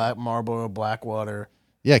Marlboro. Marlboro, Blackwater.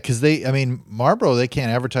 Yeah, because Marlboro, they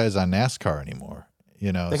can't advertise on NASCAR anymore.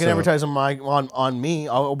 They can advertise on me.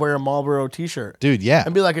 I'll wear a Marlboro T-shirt, dude. Yeah,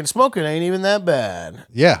 and be like, and smoking ain't even that bad.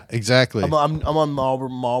 Yeah, exactly. I'm on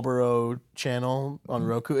Marlboro channel on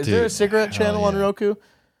Roku. Is there a cigarette channel on Roku?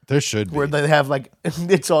 There should be. Where they have like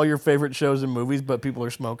it's all your favorite shows and movies, but people are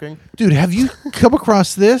smoking. Dude, have you come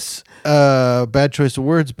across this? Bad choice of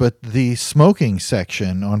words, but the smoking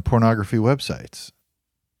section on pornography websites.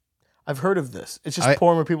 I've heard of this. It's just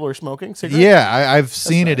porn where people are smoking cigarettes? Yeah, I've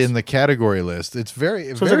seen it in the category list. It's very, so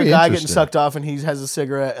very it's like a guy interesting. getting sucked off, and he has a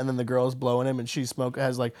cigarette, and then the girl's blowing him, and she's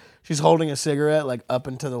holding a cigarette like up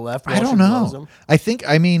and to the left. I don't know.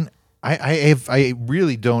 I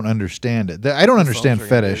really don't understand it. I don't understand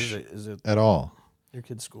fetish at all. Your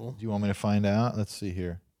kid's school. Do you want me to find out? Let's see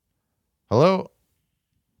here. Hello?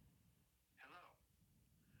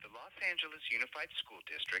 The Los Angeles Unified School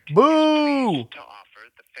District Boo! is pleased to offer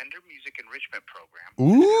the Fender Music Enrichment Program.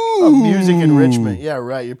 Ooh. Music enrichment. Yeah,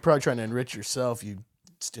 right. You're probably trying to enrich yourself, you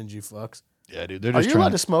stingy fucks. Yeah, dude. They're Are just you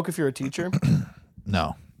allowed to smoke if you're a teacher?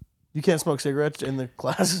 No. You can't smoke cigarettes in the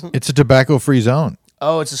class? It's a tobacco-free zone.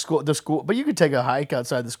 Oh, it's the school. But you could take a hike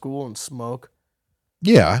outside the school and smoke.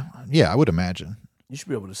 Yeah, I would imagine. You should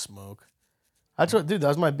be able to smoke. Dude, that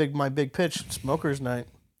was my big pitch. Smokers night.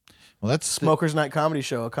 Well, that's Smokers night comedy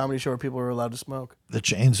show. A comedy show where people are allowed to smoke. The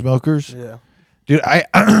chain smokers. Yeah, dude. I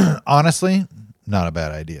honestly, not a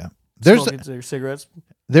bad idea. There's cigarettes.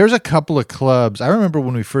 There's a couple of clubs. I remember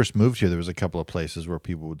when we first moved here, there was a couple of places where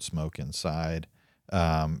people would smoke inside.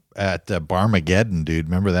 At Barmageddon, dude.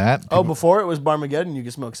 Remember that? Before it was Barmageddon, you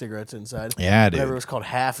could smoke cigarettes inside. Yeah, dude. Whenever it was called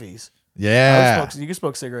Halfies. Yeah. You could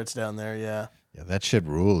smoke cigarettes down there, yeah. Yeah, that shit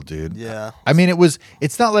ruled, dude. Yeah. I mean,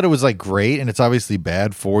 it's not that it was like great and it's obviously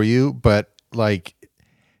bad for you, but like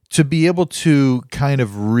to be able to kind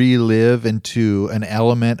of relive into an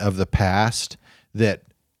element of the past that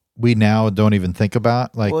we now don't even think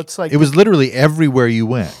about. Like, it was literally everywhere you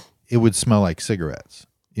went, it would smell like cigarettes.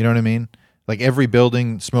 You know what I mean? Like every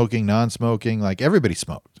building, smoking, non-smoking, like everybody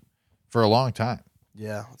smoked for a long time.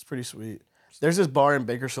 Yeah, it's pretty sweet. There's this bar in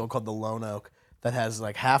Bakersfield called the Lone Oak that has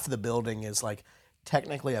like half of the building is like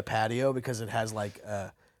technically a patio because it has like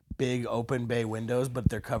big open bay windows, but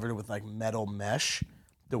they're covered with like metal mesh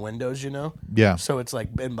the windows, Yeah. So it's like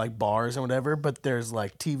in like bars and whatever, but there's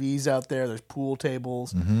like TVs out there, there's pool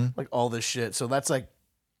tables, like all this shit. So that's like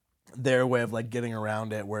their way of like getting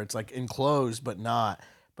around it, where it's like enclosed but not.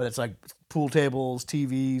 But it's like pool tables,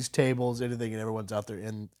 TVs, tables, anything, and everyone's out there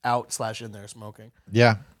in there smoking.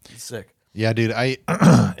 Yeah. It's sick. Yeah, dude. There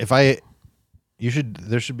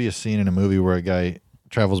should be a scene in a movie where a guy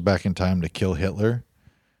travels back in time to kill Hitler,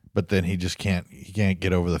 but then he can't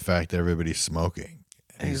get over the fact that everybody's smoking.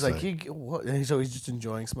 And he's like, he's always just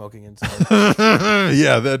enjoying smoking inside.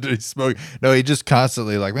 yeah, that he's smoking. No, he just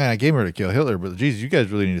constantly like, man, I came here to kill Hitler, but geez, you guys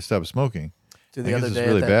really need to stop smoking. Dude, the other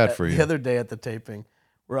day at the taping,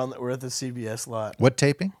 we're at the CBS lot. What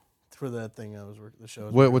taping? For that thing I was working the show.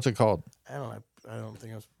 What's it called? I don't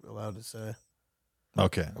think I was allowed to say.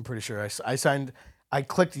 Okay. I'm pretty sure I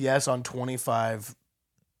clicked yes on 25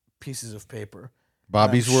 pieces of paper.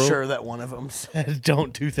 Bobby's World? Sure that one of them said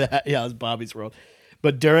don't do that. Yeah, it was Bobby's World.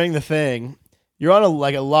 But during the thing, you're on a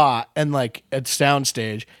lot and like at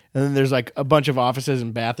soundstage, and then there's like a bunch of offices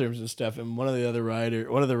and bathrooms and stuff, and one of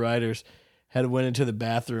the writers had went into the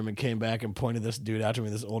bathroom and came back and pointed this dude out to me,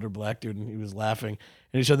 this older black dude, and he was laughing.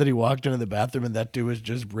 And he said that he walked into the bathroom and that dude was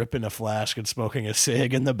just ripping a flask and smoking a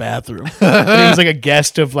cig in the bathroom. And he was like a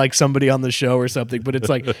guest of like somebody on the show or something. But it's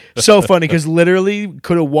like so funny because literally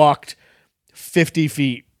could have walked 50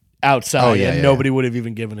 feet outside and nobody would have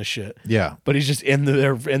even given a shit. Yeah. But he's just in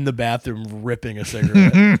the bathroom ripping a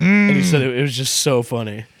cigarette. And he said it was just so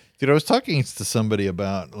funny. Dude, I was talking to somebody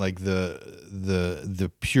about like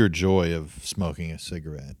the pure joy of smoking a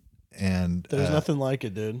cigarette, and There's nothing like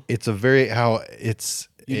it, dude. it's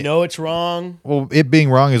It's wrong. Well, it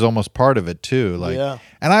being wrong is almost part of it too. Like,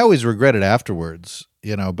 and I always regret it afterwards,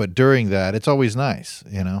 but during that, it's always nice,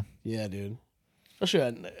 Yeah, dude.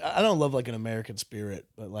 Especially, I don't love like an American Spirit,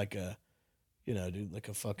 but like a, dude, like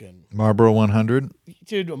a fucking Marlboro 100,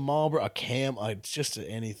 dude, a Marlboro, a Cam, it's just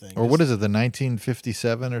anything. or what is it, the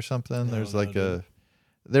 1957 or something? There's like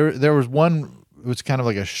there was one. It was kind of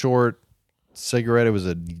like a short cigarette. It was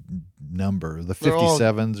a number, the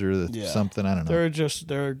 57s or something. I don't know.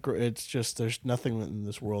 It's just there's nothing in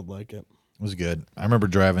this world like it. It was good. I remember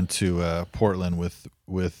driving to Portland with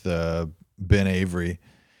Ben Avery,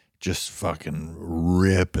 just fucking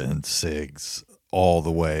ripping cigs all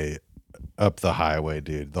the way up the highway,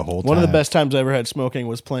 dude. The whole time. One of the best times I ever had smoking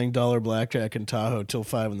was playing dollar blackjack in Tahoe till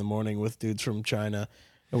 5 a.m. with dudes from China,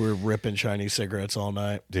 and we were ripping Chinese cigarettes all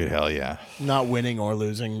night. Dude, hell yeah! Not winning or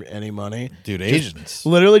losing any money. Dude, Asians.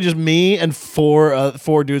 Literally just me and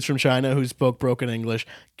four dudes from China who spoke broken English,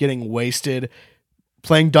 getting wasted,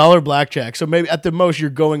 playing dollar blackjack. So maybe at the most you're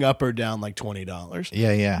going up or down like $20.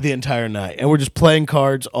 Yeah. The entire night. And we're just playing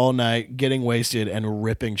cards all night, getting wasted, and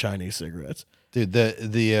ripping Chinese cigarettes. Dude,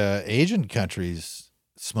 the Asian countries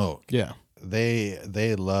smoke. Yeah.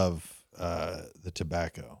 They love the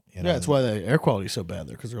tobacco. Yeah, that's why the air quality is so bad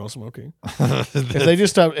there, because they're all smoking. If they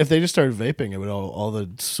just started vaping, it would all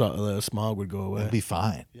the smog would go away. It'd be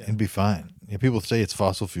fine. Yeah. It'd be fine. Yeah, people say it's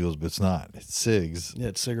fossil fuels, but it's not. It's cigs. Yeah,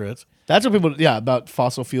 it's cigarettes. That's what people. Yeah, about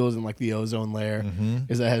fossil fuels and like the ozone layer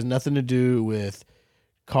is that has nothing to do with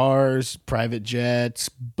cars, private jets,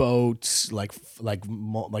 boats, like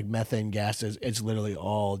methane gases. It's literally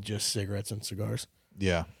all just cigarettes and cigars.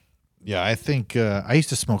 Yeah. Yeah, I think I used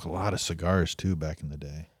to smoke a lot of cigars too back in the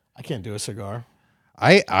day. I can't do a cigar.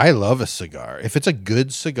 I love a cigar. If it's a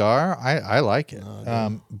good cigar, I like it.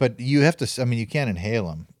 But you have to. I mean, you can't inhale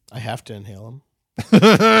them. I have to inhale them.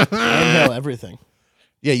 I inhale everything.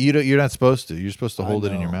 Yeah, you're not supposed to. You're supposed to hold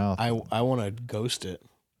it in your mouth. I want to ghost it.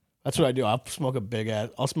 That's what I do. I'll smoke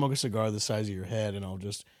I'll smoke a cigar the size of your head, and I'll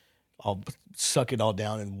suck it all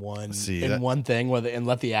down in one thing, and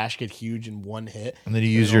let the ash get huge in one hit. And then you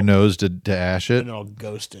use your nose to ash it. And then I'll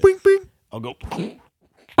ghost it. Bing, bing. I'll go.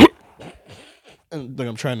 And like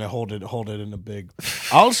I'm trying to hold it in a big.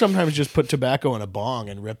 I'll sometimes just put tobacco in a bong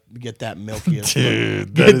and get that milky as dude,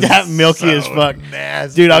 fuck. Get that milky as fuck.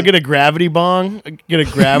 Nasty. Dude, I'll get a gravity bong. And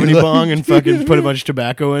fucking put a bunch of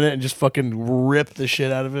tobacco in it and just fucking rip the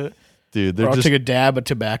shit out of it. Dude, I'll take a dab of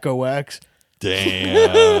tobacco wax.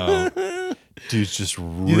 Damn. Dude's just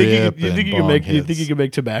ripping. You think you can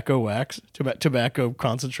make tobacco wax, tobacco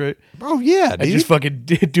concentrate? Oh yeah, dude. And just fucking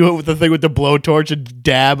do it with the thing with the blowtorch and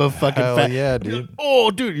dab of fucking Hell fat. yeah, dude.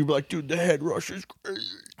 Oh, dude, you'd be like, dude, the head rush is crazy.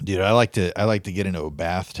 Dude, I like to get into a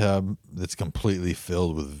bathtub that's completely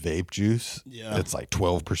filled with vape juice. Yeah, that's like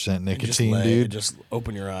 12% nicotine, dude. Just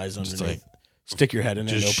open your eyes underneath. Stick your head in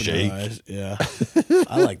it and open shake. your eyes. Yeah,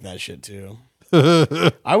 I like that shit too.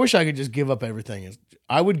 I wish I could just give up everything.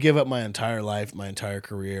 I would give up my entire life, my entire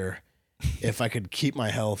career, if I could keep my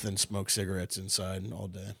health and smoke cigarettes inside all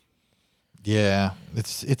day. Yeah,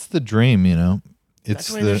 it's the dream, you know. It's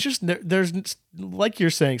There's just there's like you're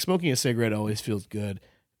saying, smoking a cigarette always feels good.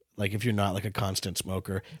 Like if you're not like a constant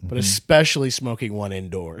smoker, but especially smoking one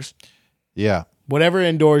indoors. yeah. Whatever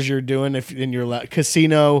indoors you're doing, if in your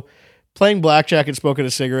casino, playing blackjack and smoking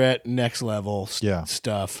a cigarette, next level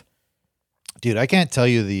stuff. Dude, I can't tell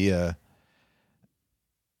you the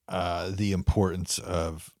importance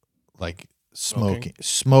of like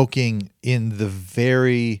smoking in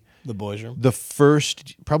the boys' room.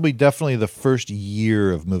 Definitely the first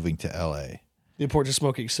year of moving to LA. The importance of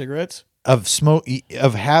smoking cigarettes? Of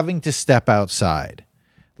having to step outside.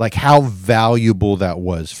 Like how valuable that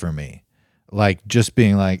was for me. Like just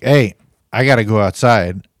being like, hey, I got to go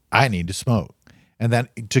outside. I need to smoke. And then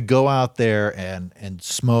to go out there and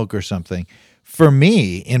smoke or something. For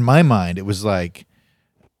me, in my mind, it was like,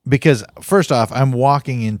 because first off, I'm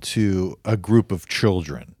walking into a group of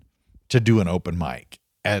children to do an open mic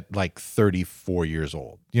at like 34 years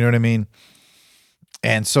old. You know what I mean?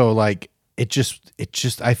 And so like, it just,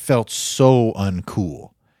 I felt so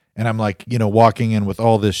uncool. And I'm like, you know, walking in with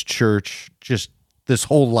all this church, just this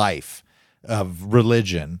whole life of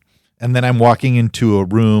religion. And then I'm walking into a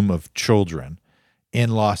room of children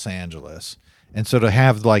in Los Angeles. And so to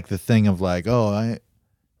have like the thing of like, oh,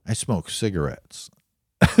 I smoke cigarettes.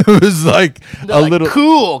 It was like little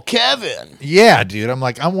cool, Kevin. Yeah, dude.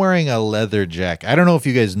 I'm wearing a leather jacket. I don't know if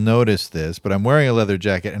you guys noticed this, but I'm wearing a leather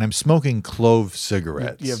jacket and I'm smoking clove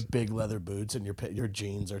cigarettes. You have big leather boots and your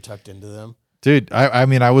jeans are tucked into them. Dude, I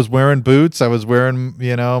mean, I was wearing boots. I was wearing,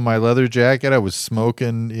 you know, my leather jacket. I was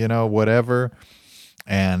smoking, you know, whatever.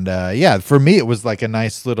 And yeah, for me, it was like a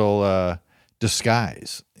nice little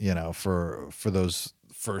disguise, you know, for those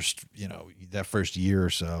first, you know, that first year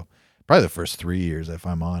or so. Probably the first 3 years, if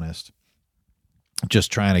I'm honest.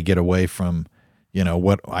 Just trying to get away from, you know,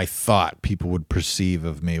 what I thought people would perceive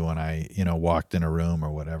of me when I, you know, walked in a room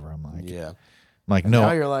or whatever. I'm like, and no,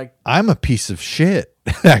 now you're like, I'm a piece of shit.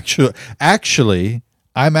 Actually,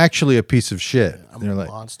 I'm actually a piece of shit. I'm a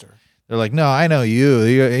monster. They're like, no, I know you.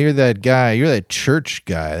 You're that guy. You're that church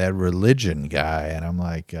guy, that religion guy. And I'm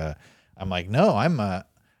like, no, I'm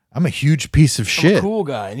a huge piece of shit. I'm a cool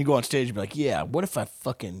guy. And you go on stage and be like, yeah, what if I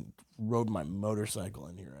fucking rode my motorcycle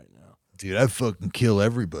in here right now? Dude, I fucking kill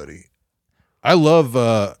everybody. I love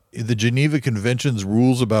the Geneva Convention's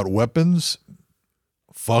rules about weapons.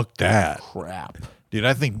 Fuck that. Crap. Dude,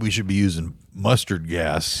 I think we should be using mustard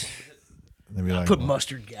gas. They'd be like, put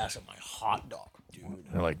mustard gas in my hot dog, dude.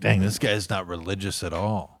 They're like, dang, this guy's not religious at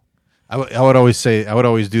all. I would always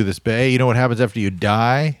do this, but hey, you know what happens after you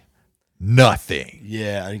die? Nothing.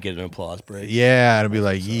 Yeah, I didn't get an applause break. Yeah, and I'd be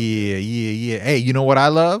like, yeah. Hey, you know what I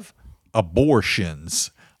love?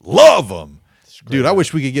 Abortions. Love them. Dude, I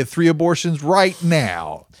wish we could get 3 abortions right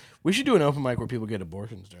now. We should do an open mic where people get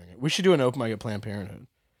abortions during it. We should do an open mic at Planned Parenthood.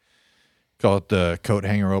 Call it the Coat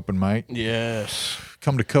Hanger Open Mic. Yes.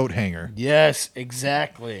 Come to Coat Hanger. Yes,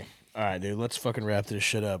 exactly. All right, dude, let's fucking wrap this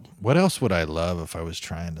shit up. What else would I love if I was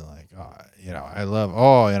trying to like, you know, I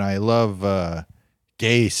love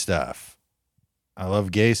gay stuff. I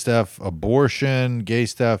love gay stuff, abortion, gay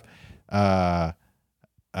stuff,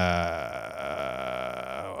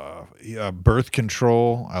 birth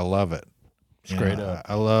control. I love it. Straight up.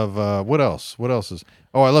 I love, what else? What else is,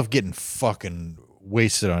 I love getting fucking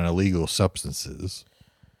wasted on illegal substances.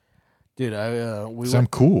 Dude, I'm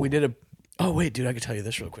cool. We did oh wait, dude, I could tell you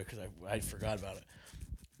this real quick because I forgot about it.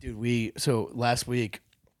 Dude, so last week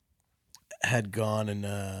had gone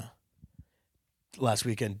and last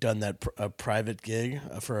weekend done that a private gig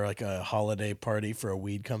for like a holiday party for a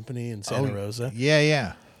weed company in Santa Rosa.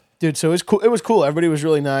 Yeah. Dude, so it was cool. It was cool. Everybody was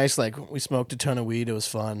really nice. Like we smoked a ton of weed. It was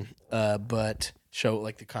fun. But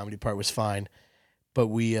the comedy part was fine. But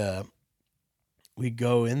we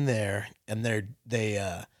go in there and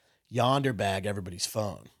they yonder bag everybody's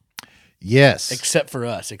phone. Yes. Except for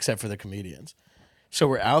us, except for the comedians. So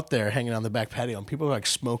we're out there hanging on the back patio and people are like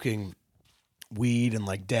smoking weed and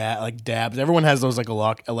like dabs. Everyone has those like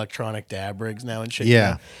electronic dab rigs now and shit.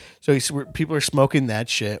 Yeah. So people are smoking that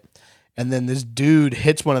shit. And then this dude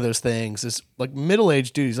hits one of those things. This like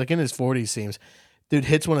middle-aged dude, he's like in his 40s seems. Dude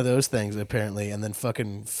hits one of those things apparently and then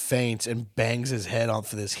fucking faints and bangs his head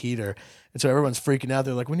off of this heater. And so everyone's freaking out.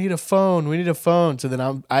 They're like, we need a phone. So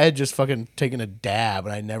then I had just fucking taken a dab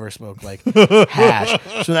and I never smoked like hash.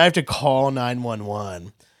 So then I have to call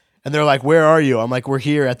 911. And they're like, where are you? I'm like, we're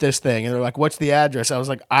here at this thing. And they're like, what's the address? I was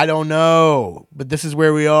like, I don't know, but this is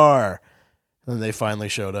where we are. And then they finally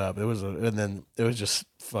showed up. And then it was just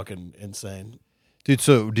fucking insane. Dude,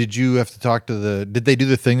 so did you have to talk to did they do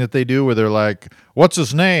the thing that they do where they're like, what's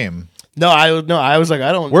his name? No, I was like,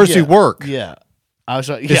 I don't. Where's he work? Yeah. I was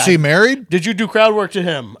like, Is she married? Did you do crowd work to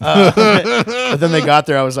him? But then they got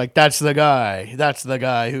there. I was like, that's the guy. That's the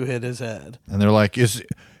guy who hit his head. And they're like, does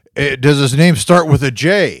his name start with a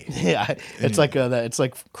J? Yeah, it's like it's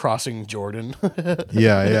like crossing Jordan.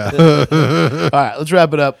 Yeah. All right, let's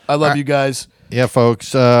wrap it up. I love you guys. Yeah,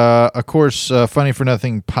 folks. Of course,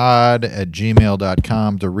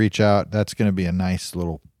 funnyfornothingpod@gmail.com to reach out. That's going to be a nice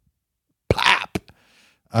little plap.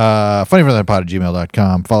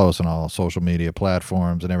 Funnyfornothingpod@gmail.com. Follow us on all social media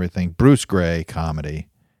platforms and everything. Bruce Gray, comedy.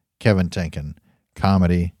 Kevin Tinkin,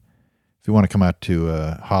 comedy. If you want to come out to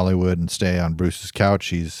Hollywood and stay on Bruce's couch,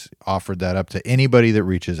 he's offered that up to anybody that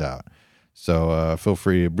reaches out. So feel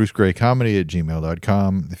free to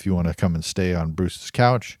brucegraycomedy@gmail.com if you want to come and stay on Bruce's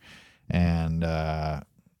couch. And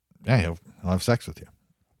he'll have sex with you.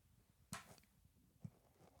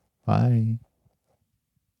 Bye.